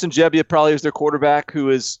think Tristan Gebbia probably is their quarterback, who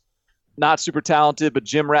is not super talented, but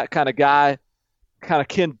gym rat kind of guy, kind of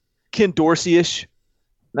Ken Dorsey-ish.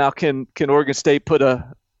 Now, can Oregon State put a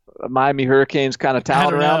Miami Hurricanes kind of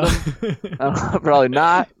talent around him? Probably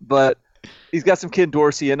not, but he's got some Ken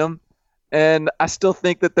Dorsey in him. And I still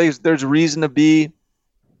think that there's reason to be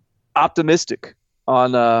optimistic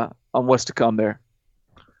on what's to come there.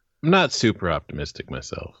 I'm not super optimistic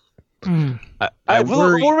myself. Mm.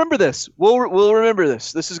 We'll remember this. We'll remember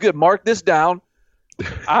this. This is good. Mark this down.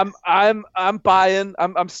 I'm buying.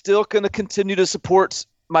 I'm still going to continue to support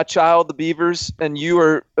my child, the Beavers, and you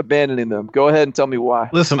are abandoning them. Go ahead and tell me why.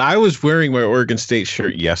 Listen, I was wearing my Oregon State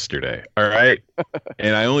shirt yesterday, all right?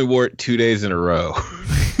 And I only wore it 2 days in a row.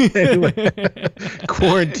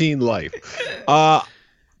 Quarantine life.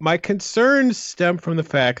 My concerns stem from the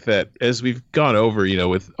fact that, as we've gone over,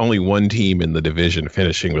 with only one team in the division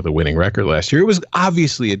finishing with a winning record last year, it was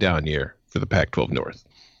obviously a down year for the Pac-12 North.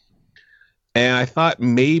 And I thought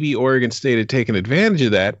maybe Oregon State had taken advantage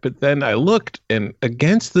of that, but then I looked, and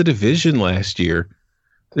against the division last year,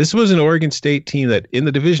 this was an Oregon State team that in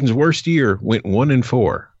the division's worst year went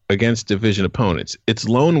 1-4 against division opponents. Its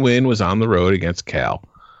lone win was on the road against Cal.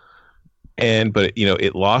 But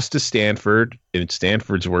it lost to Stanford in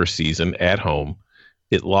Stanford's worst season at home.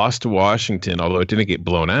 It lost to Washington, although it didn't get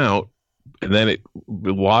blown out. And then it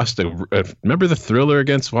lost remember the thriller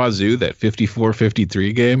against Wazoo, that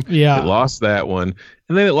 54-53 game? Yeah. It lost that one.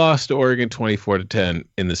 And then it lost to Oregon 24-10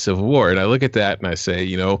 in the Civil War. And I look at that and I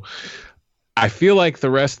say, I feel like the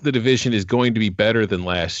rest of the division is going to be better than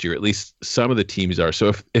last year. At least some of the teams are.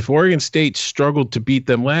 So if Oregon State struggled to beat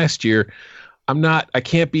them last year, I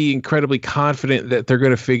can't be incredibly confident that they're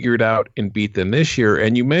going to figure it out and beat them this year.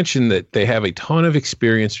 And you mentioned that they have a ton of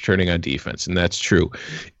experience returning on defense, and that's true.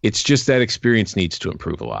 It's just that experience needs to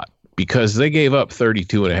improve a lot, because they gave up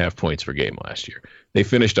 32.5 points per game last year. They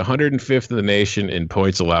finished 105th in the nation in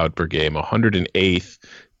points allowed per game, 108th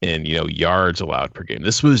in yards allowed per game.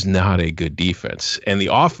 This was not a good defense, and the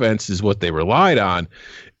offense is what they relied on,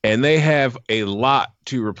 and they have a lot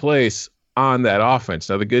to replace on that offense.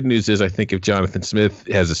 Now, the good news is I think if Jonathan Smith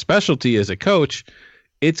has a specialty as a coach,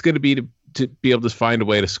 it's going to be to be able to find a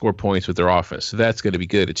way to score points with their offense. So that's going to be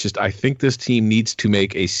good. It's just I think this team needs to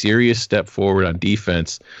make a serious step forward on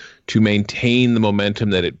defense to maintain the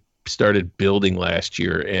momentum that it started building last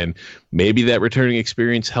year. And maybe that returning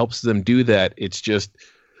experience helps them do that. It's just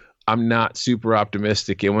I'm not super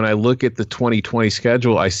optimistic. And when I look at the 2020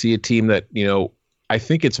 schedule, I see a team that, I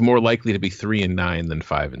think it's more likely to be 3-9 than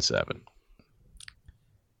 5-7.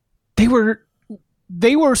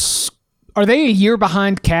 Are they a year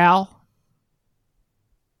behind Cal?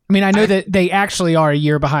 I mean, I know that they actually are a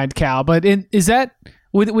year behind Cal, but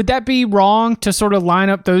would that be wrong to sort of line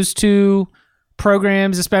up those two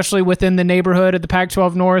programs, especially within the neighborhood of the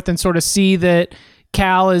Pac-12 North, and sort of see that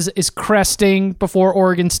Cal is cresting before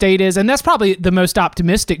Oregon State is? And that's probably the most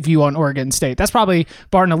optimistic view on Oregon State. That's probably,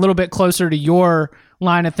 Barton, a little bit closer to your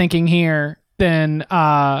line of thinking here than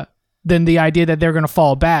the idea that they're going to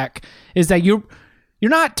fall back, is that you're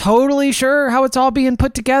not totally sure how it's all being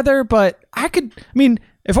put together, but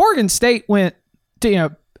if Oregon State went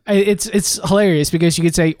to, it's hilarious because you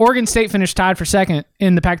could say Oregon State finished tied for second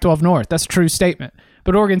in the Pac-12 North. That's a true statement.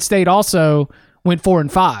 But Oregon State also went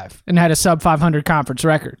 4-5 and had a sub 500 conference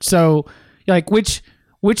record. So, which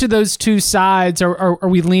of those two sides are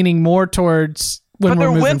we leaning more towards when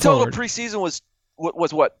we're moving forward? But their win total preseason was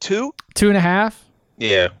what, 2? 2.5?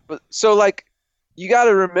 Yeah. So, you got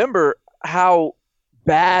to remember how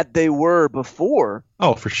bad they were before.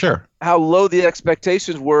 Oh, for sure. How low the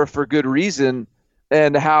expectations were for good reason,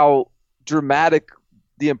 and how dramatic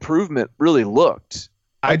the improvement really looked.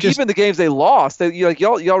 Even the games they lost,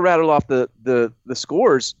 y'all rattled off the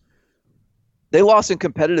scores. They lost in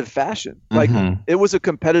competitive fashion. It was a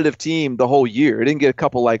competitive team the whole year. It didn't get a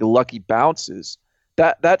couple lucky bounces.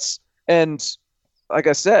 And like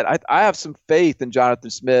I said, I have some faith in Jonathan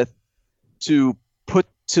Smith to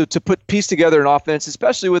piece together an offense,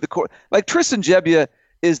 especially with the Tristan Gebbia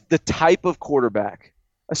is the type of quarterback,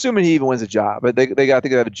 assuming he even wins a job. But I think they have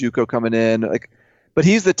a JUCO coming in, but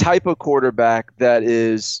he's the type of quarterback that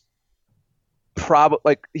is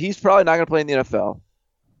he's probably not going to play in the NFL,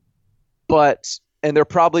 and they're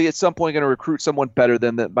probably at some point going to recruit someone better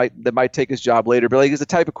than that might take his job later. But he's the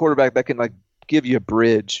type of quarterback that can give you a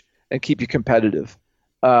bridge and keep you competitive.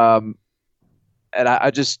 And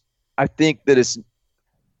I think that it's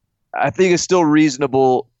still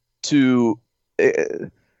reasonable to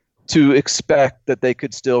expect that they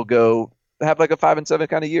could still go have a 5-7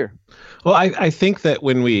 kind of year. Well, I think that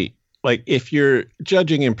when we if you're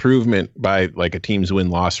judging improvement by a team's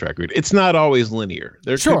win-loss record, it's not always linear.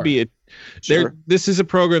 There could be this is a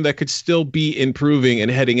program that could still be improving and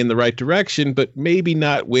heading in the right direction, but maybe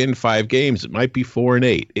not win 5 games. It might be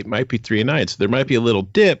 4-8. It might be 3-9. So there might be a little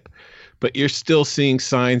dip, but you're still seeing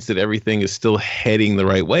signs that everything is still heading the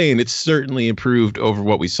right way, and it's certainly improved over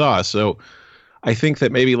what we saw. So I think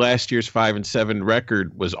that maybe last year's 5-7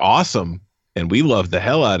 record was awesome, and we loved the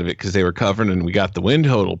hell out of it because they were covering and we got the win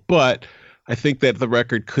total. But I think that the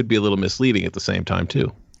record could be a little misleading at the same time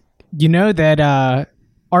too. You know that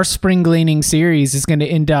our spring gleaning series is going to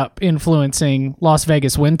end up influencing Las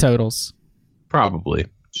Vegas win totals. Probably.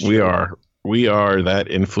 Sure. We are that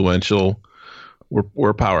influential. We're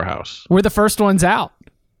a powerhouse. We're the first ones out.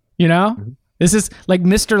 Mm-hmm. This is like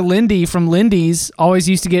Mr. Lindy from Lindy's always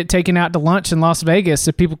used to get taken out to lunch in Las Vegas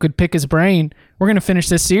so people could pick his brain. We're going to finish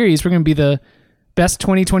this series. We're going to be the best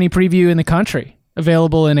 2020 preview in the country,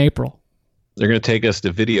 available in April. They're going to take us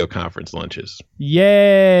to video conference lunches.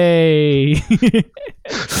 Yay!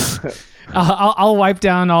 I'll wipe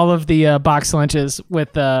down all of the box lunches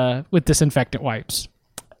with disinfectant wipes.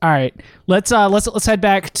 All right, let's head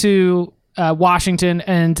back to Washington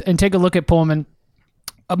and take a look at Pullman.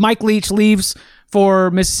 Mike Leach leaves for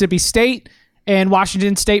Mississippi State, and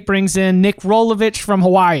Washington State brings in Nick Rolovich from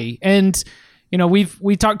Hawaii. And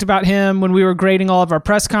we talked about him when we were grading all of our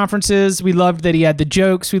press conferences. We loved that he had the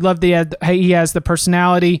jokes. We loved that he has the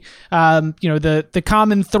personality. The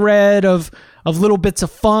common thread of little bits of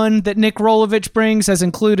fun that Nick Rolovich brings has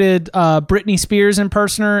included Britney Spears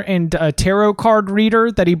impersonator and a tarot card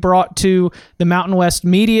reader that he brought to the Mountain West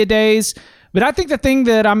Media Days. But I think the thing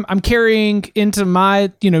that I'm carrying into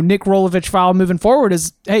my Nick Rolovich file moving forward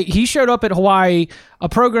is, hey, he showed up at Hawaii, a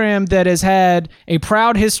program that has had a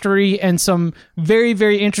proud history and some very,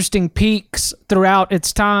 very interesting peaks throughout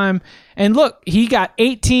its time. And look, he got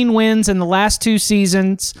 18 wins in the last 2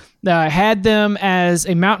 seasons, had them as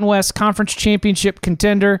a Mountain West Conference Championship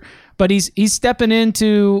contender. But he's stepping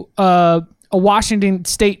into a Washington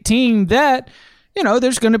State team that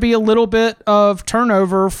there's going to be a little bit of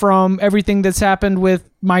turnover from everything that's happened with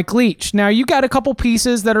Mike Leach. Now, you got a couple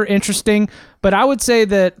pieces that are interesting, but I would say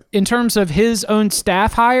that in terms of his own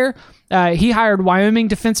staff hire, he hired Wyoming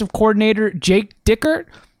defensive coordinator Jake Dickert.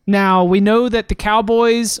 Now, we know that the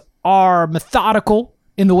Cowboys are methodical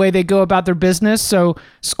in the way they go about their business, so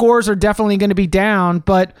scores are definitely going to be down,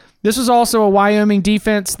 but this was also a Wyoming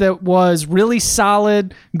defense that was really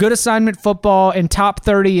solid, good assignment football, and top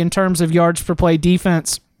 30 in terms of yards per play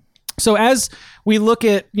defense. So as we look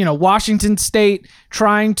at, Washington State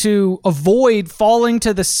trying to avoid falling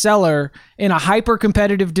to the cellar in a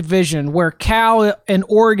hyper-competitive division where Cal and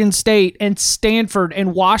Oregon State and Stanford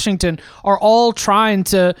and Washington are all trying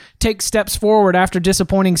to take steps forward after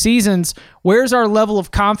disappointing seasons, where's our level of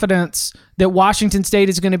confidence that Washington State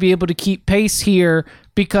is going to be able to keep pace here?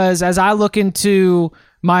 Because as I look at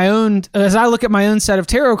my own set of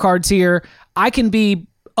tarot cards here, I can be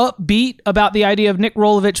upbeat about the idea of Nick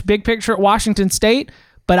Rolovich big picture at Washington State,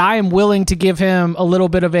 but I am willing to give him a little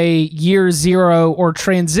bit of a year zero or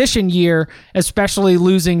transition year, especially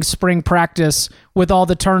losing spring practice with all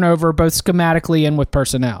the turnover, both schematically and with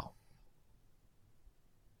personnel.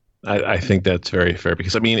 I think that's very fair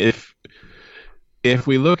because, if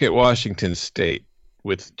we look at Washington State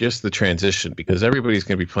with just the transition, because everybody's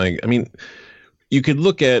going to be playing, you could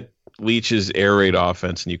look at Leach's air raid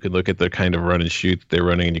offense, and you could look at the kind of run and shoot that they're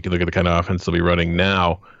running, and you could look at the kind of offense they'll be running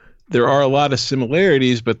now. There are a lot of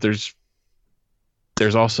similarities, but there's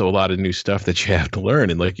also a lot of new stuff that you have to learn.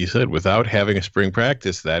 And like you said, without having a spring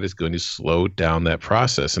practice, that is going to slow down that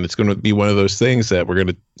process. And it's going to be one of those things that we're going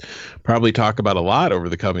to probably talk about a lot over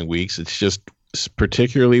the coming weeks. It's just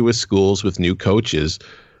particularly with schools with new coaches,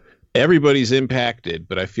 everybody's impacted,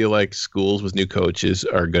 but I feel like schools with new coaches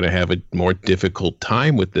are going to have a more difficult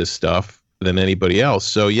time with this stuff than anybody else.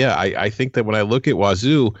 So, yeah, I think that when I look at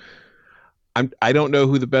Wazoo, I don't know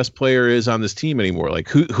who the best player is on this team anymore. Like,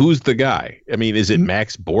 who's the guy? Is it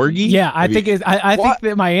Max Borghi? Yeah, I think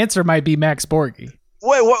that my answer might be Max Borghi.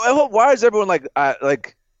 Wait, why is everyone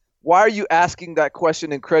why are you asking that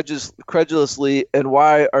question incredulously, and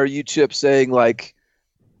why are you, Chip, saying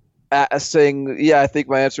yeah, I think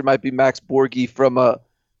my answer might be Max Borghi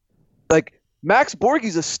Max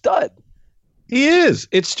Borghi's a stud. He is.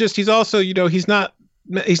 It's just he's also, he's not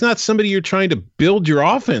somebody you're trying to build your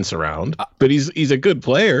offense around, but he's a good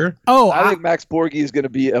player. Oh, I think Max Borghi is going to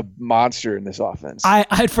be a monster in this offense.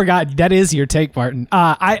 I'd forgotten. That is your take, Barton.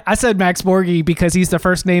 I said Max Borghi because he's the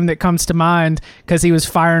first name that comes to mind because he was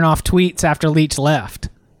firing off tweets after Leach left.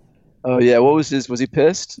 Oh, yeah. What was was he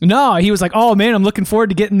pissed? No, he was like, oh, man, I'm looking forward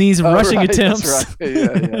to getting these rushing attempts. That's right.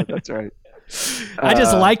 Yeah, that's right. I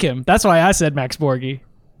just like him. That's why I said Max Borghi.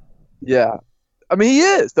 Yeah. He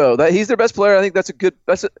is, though. He's their best player. I think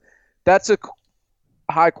that's a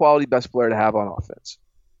high-quality best player to have on offense.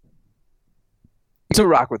 So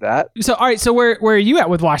rock with that. So, all right, so where are you at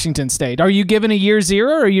with Washington State? Are you giving a year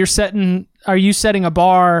zero, or are you setting a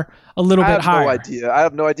bar a little bit higher? I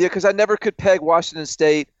have no idea because I never could peg Washington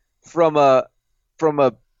State from a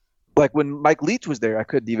when Mike Leach was there, I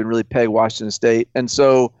couldn't even really peg Washington State. And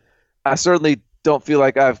so I certainly don't feel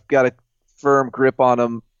like I've got a firm grip on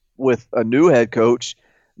them with a new head coach.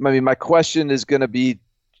 My question is going to be,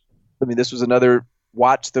 this was another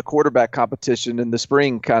watch the quarterback competition in the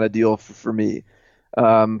spring kind of deal for me.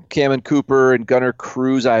 Cameron Cooper and Gunnar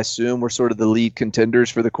Cruz, I assume, were sort of the lead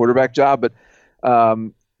contenders for the quarterback job. But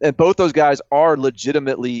and both those guys are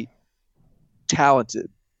legitimately talented.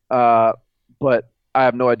 But I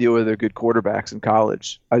have no idea whether they're good quarterbacks in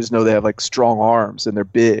college. I just know they have strong arms and they're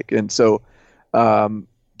big. And so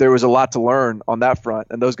there was a lot to learn on that front.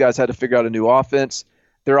 And those guys had to figure out a new offense.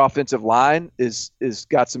 Their offensive line is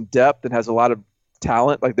got some depth and has a lot of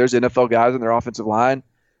talent. There's NFL guys on their offensive line.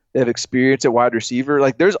 They have experience at wide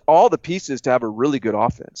receiver. There's all the pieces to have a really good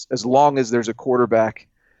offense as long as there's a quarterback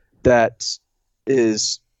that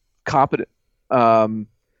is competent. That's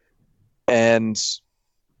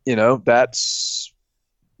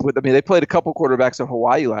what they played a couple quarterbacks at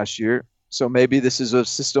Hawaii last year. So maybe this is a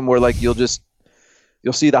system where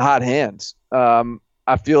you'll see the hot hands.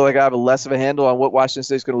 I feel like I have less of a handle on what Washington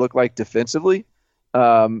State is going to look like defensively,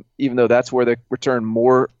 even though that's where they return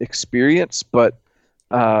more experience. But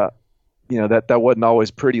that wasn't always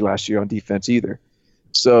pretty last year on defense either.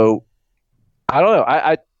 So I don't know.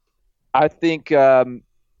 I think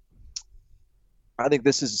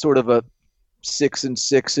this is sort of a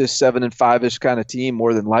 6-6-ish, 7-5-ish kind of team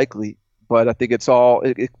more than likely. But I think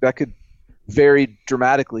that could vary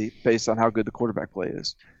dramatically based on how good the quarterback play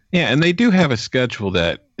is. Yeah, and they do have a schedule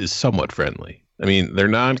that is somewhat friendly. I mean, their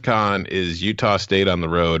non-con is Utah State on the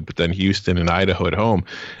road, but then Houston and Idaho at home.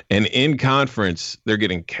 And in conference, they're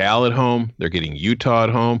getting Cal at home, they're getting Utah at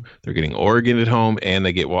home, they're getting Oregon at home, and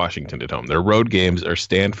they get Washington at home. Their road games are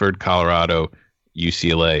Stanford, Colorado,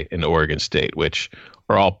 UCLA, and Oregon State, which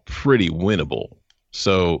are all pretty winnable.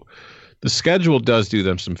 So the schedule does do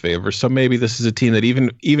them some favors. So maybe this is a team that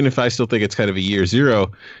even if I still think it's kind of a year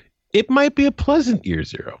zero, it might be a pleasant year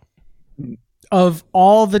zero. Of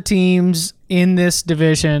all the teams in this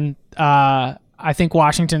division, I think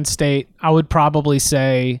Washington State, I would probably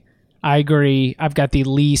say, I agree, I've got the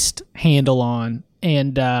least handle on.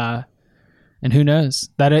 And who knows?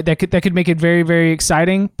 That could make it very, very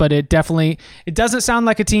exciting, but it doesn't sound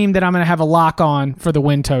like a team that I'm going to have a lock on for the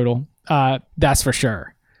win total. That's for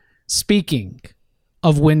sure. Speaking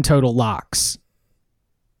of win total locks,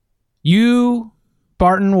 you,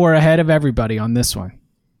 Barton, were ahead of everybody on this one.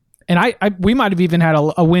 And we might have even had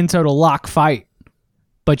a win total lock fight,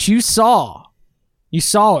 but you saw it.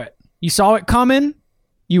 You saw it coming.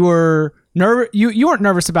 You were nervous. You weren't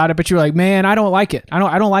nervous about it, but you were like, man, I don't like it. I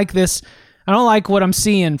don't like this. I don't like what I'm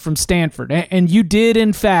seeing from Stanford. And you did,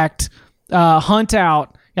 in fact, hunt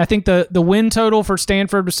out. I think the win total for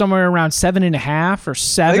Stanford was somewhere around 7.5 or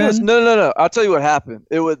 7. No. I'll tell you what happened.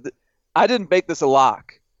 I didn't make this a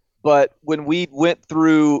lock, but when we went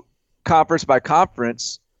through conference by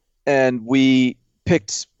conference, and we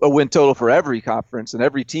picked a win total for every conference and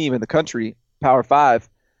every team in the country, Power 5,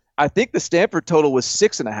 I think the Stanford total was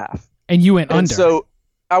 6.5. And you went under. So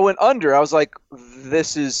I went under. I was like,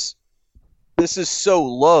 this is so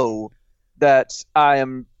low that I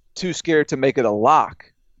am too scared to make it a lock.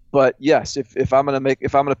 But yes, if I'm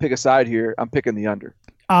gonna pick a side here, I'm picking the under.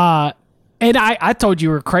 And I told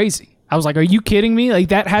you were crazy. I was like, are you kidding me? Like,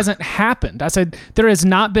 that hasn't happened. I said, there has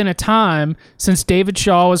not been a time since David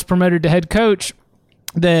Shaw was promoted to head coach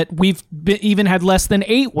that we've even had less than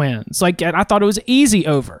 8 wins. Like, I thought it was easy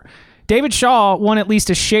over. David Shaw won at least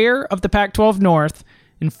a share of the Pac-12 North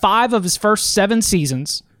in 5 of his first 7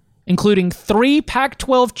 seasons, including 3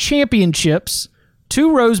 Pac-12 championships,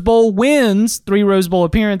 2 Rose Bowl wins, 3 Rose Bowl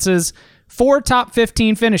appearances, 4 top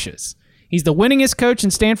 15 finishes. He's the winningest coach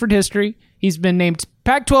in Stanford history. He's been named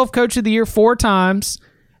Pac-12 Coach of the Year 4 times.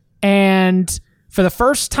 And for the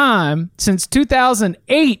first time since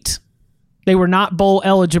 2008, they were not bowl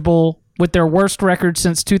eligible with their worst record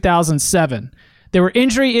since 2007. There were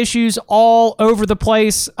injury issues all over the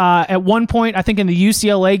place. At one point, I think in the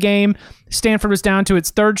UCLA game, Stanford was down to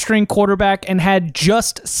its 3rd-string quarterback and had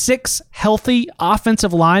just 6 healthy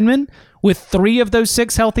offensive linemen, with 3 of those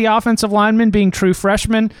 6 healthy offensive linemen being true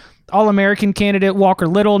freshmen. All-American candidate Walker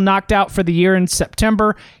Little knocked out for the year in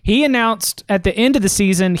September. He announced at the end of the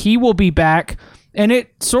season he will be back, and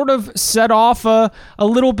it sort of set off a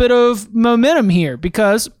little bit of momentum here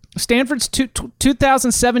because Stanford's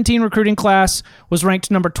 2017 recruiting class was ranked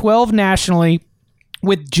number 12 nationally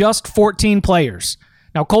with just 14 players.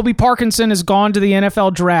 Now, Colby Parkinson has gone to the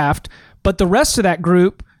NFL draft, but the rest of that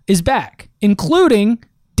group is back, including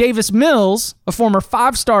Davis Mills, a former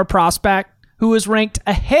 5-star prospect, who was ranked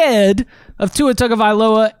ahead of Tua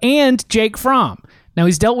Tagovailoa and Jake Fromm. Now,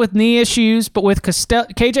 he's dealt with knee issues, but with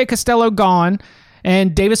KJ Costello gone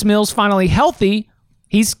and Davis Mills finally healthy,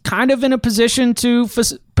 he's kind of in a position to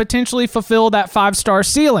potentially fulfill that 5-star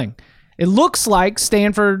ceiling. It looks like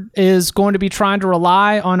Stanford is going to be trying to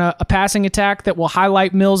rely on a passing attack that will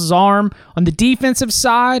highlight Mills' arm. On the defensive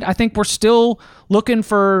side, I think we're still looking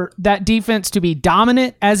for that defense to be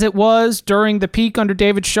dominant as it was during the peak under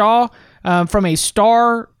David Shaw. From a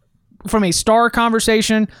star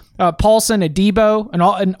conversation, Paulson Adebo,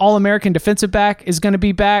 an All-American defensive back, is going to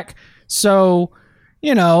be back. So,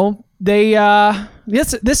 this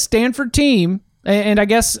Stanford team, and I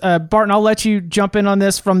guess Barton, I'll let you jump in on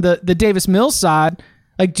this from the Davis Mills side.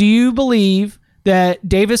 Like, do you believe that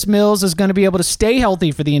Davis Mills is going to be able to stay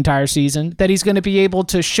healthy for the entire season? That he's going to be able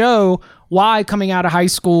to show why coming out of high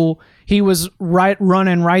school he was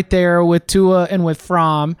running right there with Tua and with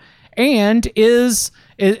Fromm? And is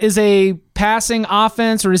a passing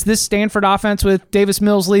offense, or is this Stanford offense with Davis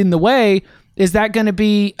Mills leading the way, is that going to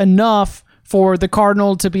be enough for the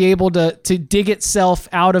Cardinal to be able to dig itself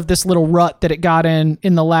out of this little rut that it got in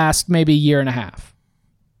the last maybe year and a half?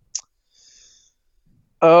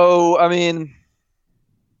 Oh, I mean,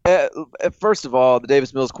 first of all, the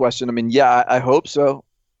Davis Mills question, I mean, yeah, I hope so.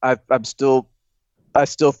 I still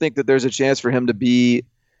think that there's a chance for him to be,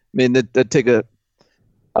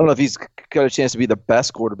 I don't know if he's got a chance to be the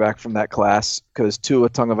best quarterback from that class, because Tua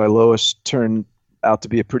Tagovailoa turned out to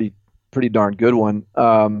be a pretty darn good one.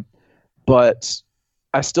 But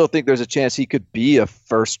I still think there's a chance he could be a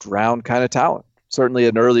 1st-round kind of talent. certainly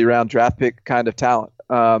an early round draft pick kind of talent.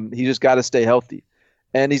 He just got to stay healthy,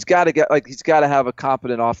 and he's got to have a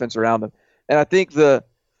competent offense around him. And I think the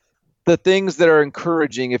things that are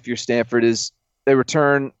encouraging if you're Stanford is they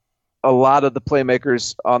return a lot of the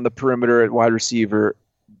playmakers on the perimeter at wide receiver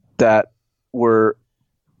that were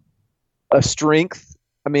a strength.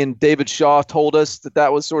 I mean, David Shaw told us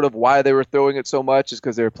that was sort of why they were throwing it so much, is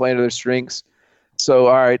because they were playing to their strengths. So,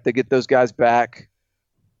 all right, they get those guys back.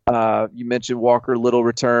 You mentioned Walker Little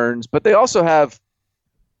returns, but they also have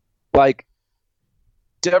like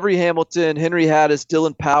Devery Hamilton, Henry Haddis,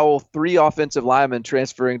 Dylan Powell, 3 offensive linemen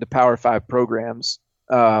transferring to Power 5 programs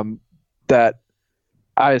that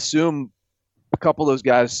I assume a couple of those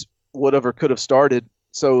guys would have or could have started.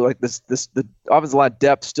 So like the offensive line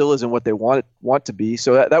depth still isn't what they want to be.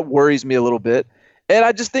 So that worries me a little bit. And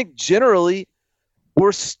I just think generally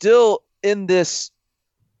we're still in this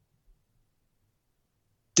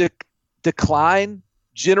decline.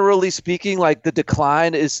 Generally speaking, like the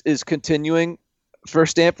decline is continuing for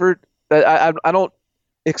Stanford. I don't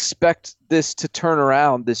expect this to turn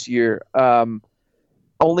around this year.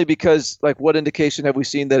 Only because, like, what indication have we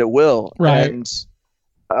seen that it will? Right. And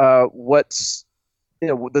what's,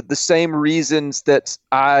 the same reasons that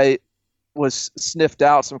I was sniffed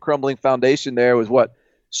out some crumbling foundation there was what?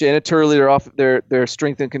 Shannon Turley, their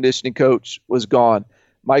strength and conditioning coach, was gone.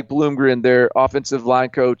 Mike Bloomgren, their offensive line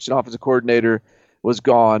coach and offensive coordinator, was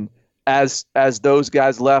gone. As those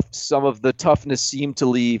guys left, some of the toughness seemed to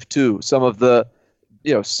leave too. Some of the,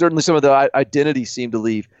 certainly some of the identity seemed to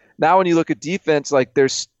leave. Now, when you look at defense, like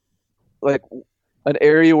there's like an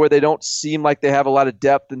area where they don't seem like they have a lot of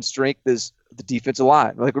depth and strength is the defensive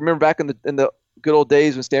line. Like remember back in the good old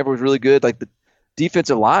days when Stanford was really good, like the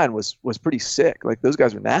defensive line was pretty sick. Like those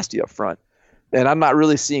guys were nasty up front, and I'm not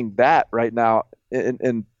really seeing that right now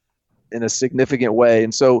in a significant way.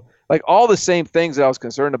 And so, like all the same things that I was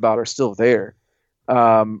concerned about are still there.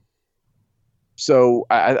 So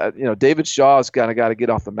I David Shaw's kind of got to get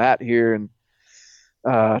off the mat here and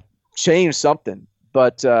change something.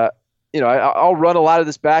 But I'll run a lot of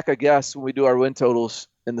this back, I guess, when we do our win totals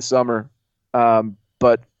in the summer.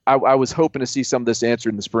 But I was hoping to see some of this answered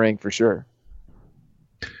in the spring for sure.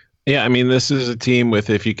 Yeah, I mean, this is a team with,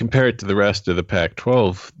 if you compare it to the rest of the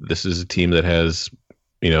Pac-12, this is a team that has,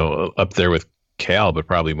 up there with Cal, but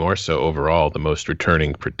probably more so overall, the most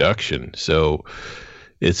returning production. So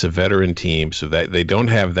it's a veteran team, so that they don't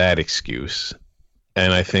have that excuse.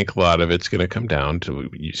 And I think a lot of it's going to come down to,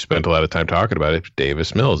 you spent a lot of time talking about it,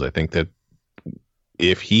 Davis Mills. I think that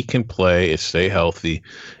if he can play, stay healthy,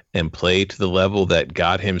 and play to the level that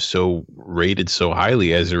got him so rated so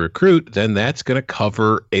highly as a recruit, then that's going to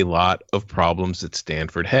cover a lot of problems that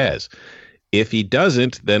Stanford has. If he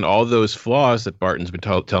doesn't, then all those flaws that Barton's been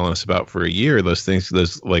telling us about for a year, those things,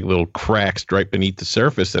 those like little cracks right beneath the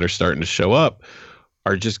surface that are starting to show up,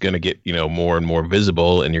 are just going to get, more and more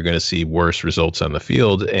visible, and you're going to see worse results on the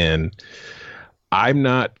field. And I'm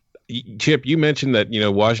not, Chip, you mentioned that,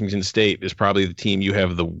 Washington State is probably the team you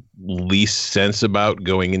have the least sense about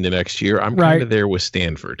going into next year. I'm kind of there with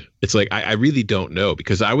Stanford. It's like, I really don't know,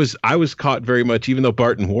 because I was caught very much, even though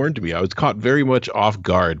Barton warned me, I was caught very much off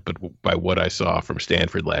guard, but by what I saw from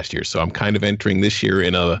Stanford last year. So I'm kind of entering this year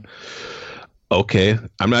in okay,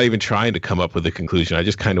 I'm not even trying to come up with a conclusion. I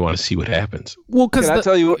just kind of want to see what happens. Well, because can I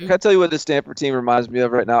tell you what the Stanford team reminds me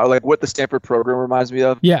of right now, or like what the Stanford program reminds me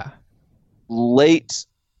of? Yeah, late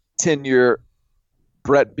tenure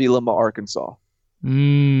Brett Bielema, Arkansas.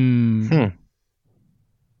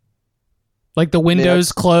 Like the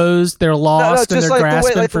window's closed, they're lost, and they're like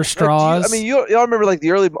grasping for straws. Y'all remember like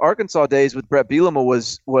the early Arkansas days with Brett Bielema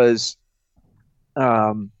was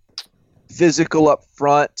physical up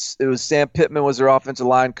front. It was Sam Pittman was their offensive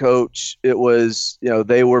line coach. It was,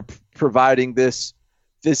 they were providing this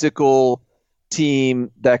physical team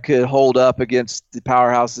that could hold up against the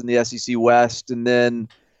powerhouse in the SEC West. And then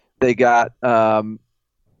they got,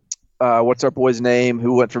 what's our boy's name,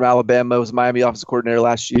 who went from Alabama, was Miami offensive coordinator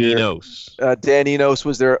last year. Dan Enos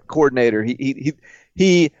was their coordinator.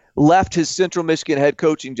 He left his Central Michigan head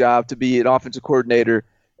coaching job to be an offensive coordinator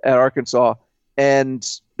at Arkansas. And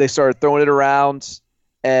they started throwing it around,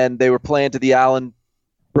 and they were playing to the Allen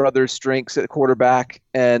brothers' strengths at quarterback.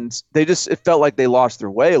 And it felt like they lost their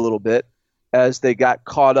way a little bit as they got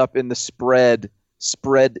caught up in the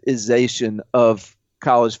spreadization of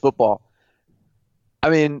college football. I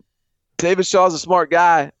mean, David Shaw's a smart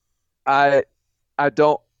guy. I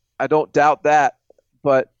don't doubt that,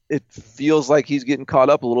 but it feels like he's getting caught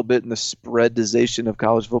up a little bit in the spreadization of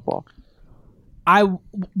college football.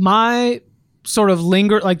 My sort of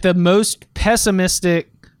the most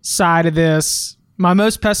pessimistic side of this, My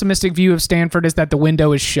most pessimistic view of Stanford is that the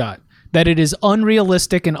window is shut, that it is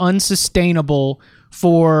unrealistic and unsustainable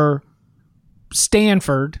for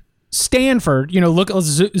Stanford,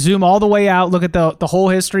 let's zoom all the way out, look at the whole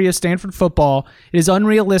history of Stanford football. It is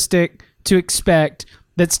unrealistic to expect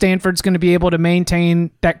that Stanford's going to be able to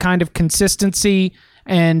maintain that kind of consistency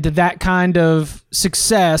and that kind of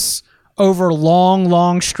success over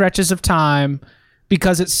long stretches of time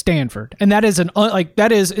because it's Stanford. And that is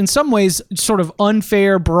that is in some ways sort of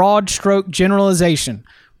unfair broad stroke generalization.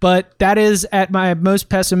 But that is at my most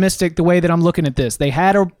pessimistic the way that I'm looking at this. They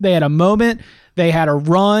had a moment, they had a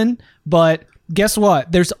run, but guess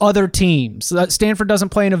what? There's other teams. Stanford doesn't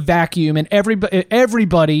play in a vacuum, and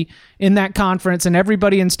everybody in that conference and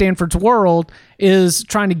everybody in Stanford's world is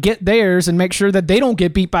trying to get theirs and make sure that they don't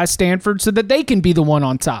get beat by Stanford so that they can be the one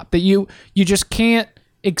on top. That you just can't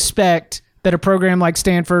expect that a program like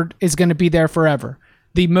Stanford is going to be there forever.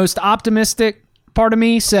 The most optimistic part of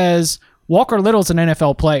me says Walker Little's an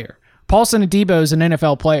NFL player. Paulson Adebo's an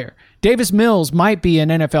NFL player. Davis Mills might be an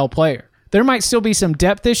NFL player. There might still be some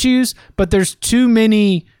depth issues, but there's too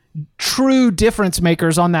many true difference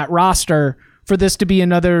makers on that roster for this to be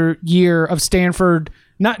another year of Stanford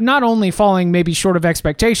not only falling maybe short of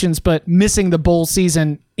expectations, but missing the bowl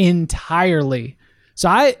season entirely. So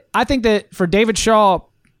I think that for David Shaw,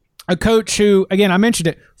 a coach who, again, I mentioned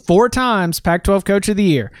it, 4 times Pac-12 Coach of the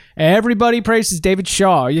Year. Everybody praises David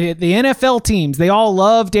Shaw. The NFL teams, they all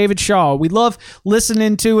love David Shaw. We love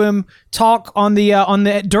listening to him talk on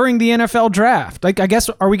the during the NFL draft. Like, I guess,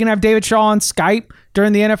 are we gonna have David Shaw on Skype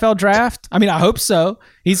during the NFL draft? I mean, I hope so.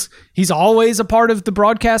 He's always a part of the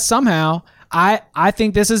broadcast somehow. I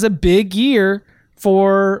think this is a big year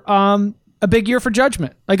for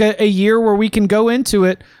judgment. Like a year where we can go into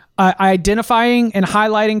it identifying and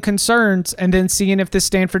highlighting concerns and then seeing if this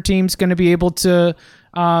Stanford team's going to be able to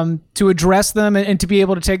address them and to be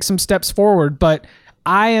able to take some steps forward. But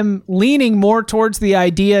I am leaning more towards the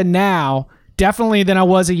idea now, definitely than I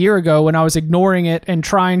was a year ago when I was ignoring it and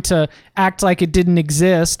trying to act like it didn't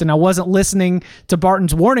exist and I wasn't listening to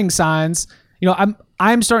Barton's warning signs.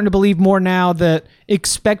 I'm starting to believe more now that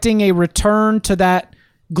expecting a return to that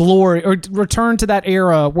glory or return to that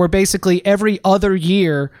era where basically every other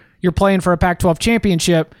year you're playing for a Pac-12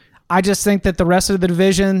 championship. I just think that the rest of the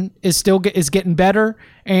division is getting better,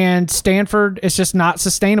 and Stanford is just not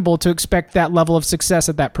sustainable to expect that level of success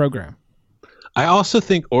at that program. I also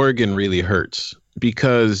think Oregon really hurts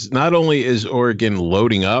because not only is Oregon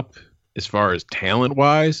loading up as far as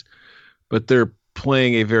talent-wise, but they're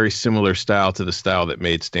playing a very similar style to the style that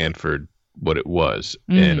made Stanford what it was.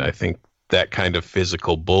 And I think that kind of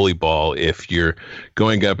physical bully ball, if you're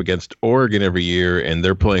going up against Oregon every year and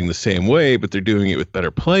they're playing the same way, but they're doing it with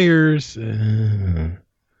better players.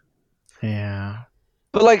 Yeah.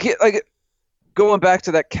 But like going back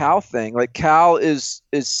to that Cal thing, like Cal is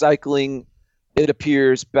cycling, it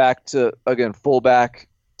appears, back to, again, fullback,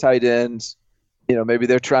 tight ends. Maybe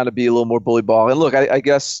they're trying to be a little more bully ball. And look, I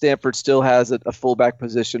guess Stanford still has a fullback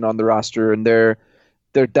position on the roster, and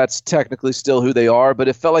that's technically still who they are, but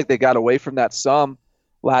it felt like they got away from that some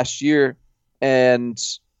last year. And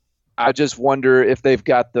I just wonder if they've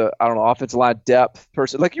got the, offensive line depth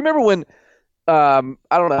person. Like, you remember when, I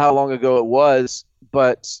don't know how long ago it was,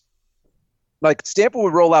 but like Stanford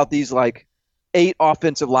would roll out these like 8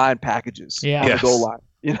 offensive line packages on the goal line,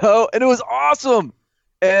 and it was awesome.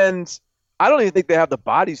 And I don't even think they have the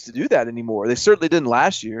bodies to do that anymore. They certainly didn't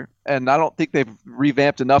last year. And I don't think they've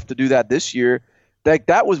revamped enough to do that this year.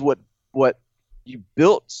 That was what you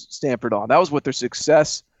built Stanford on. That was what their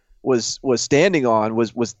success was standing on,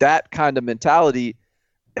 was that kind of mentality,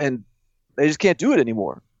 and they just can't do it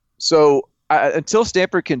anymore. So until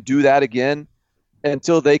Stanford can do that again,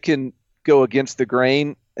 until they can go against the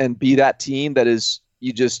grain and be that team that is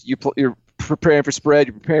you're preparing for spread,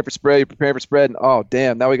 and oh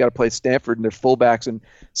damn, now we got to play Stanford and their fullbacks and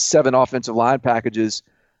 7 offensive line packages.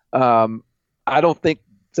 I don't think.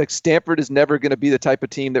 It's like Stanford is never going to be the type of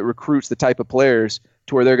team that recruits the type of players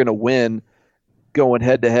to where they're going to win going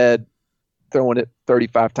head-to-head, throwing it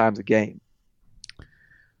 35 times a game.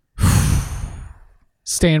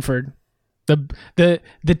 Stanford, the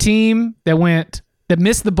team that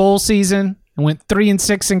missed the bowl season and went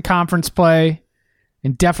 3-6 in conference play,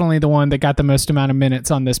 and definitely the one that got the most amount of minutes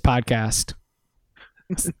on this podcast.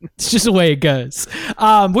 It's just the way it goes.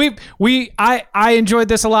 I enjoyed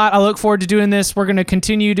this a lot. I look forward to doing this. We're going to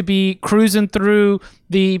continue to be cruising through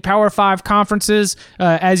the Power 5 conferences,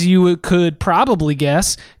 as you could probably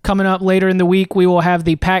guess. Coming up later in the week, we will have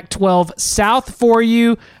the Pac-12 South for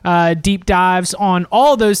you. Deep dives on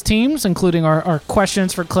all those teams, including our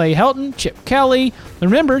questions for Clay Helton, Chip Kelly.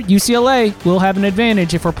 Remember, UCLA will have an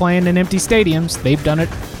advantage if we're playing in empty stadiums. They've done it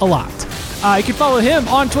a lot. You can follow him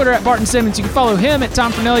on Twitter at Barton Simmons. You can follow him at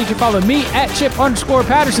Tom Fernelli. You can follow me at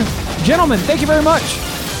Chip_Patterson. Gentlemen, thank you very much.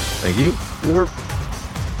 Thank you.